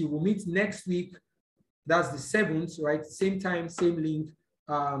bless you. We'll meet next week. That's the 7th, right? Same time, same link.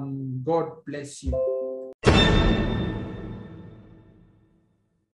 God bless you.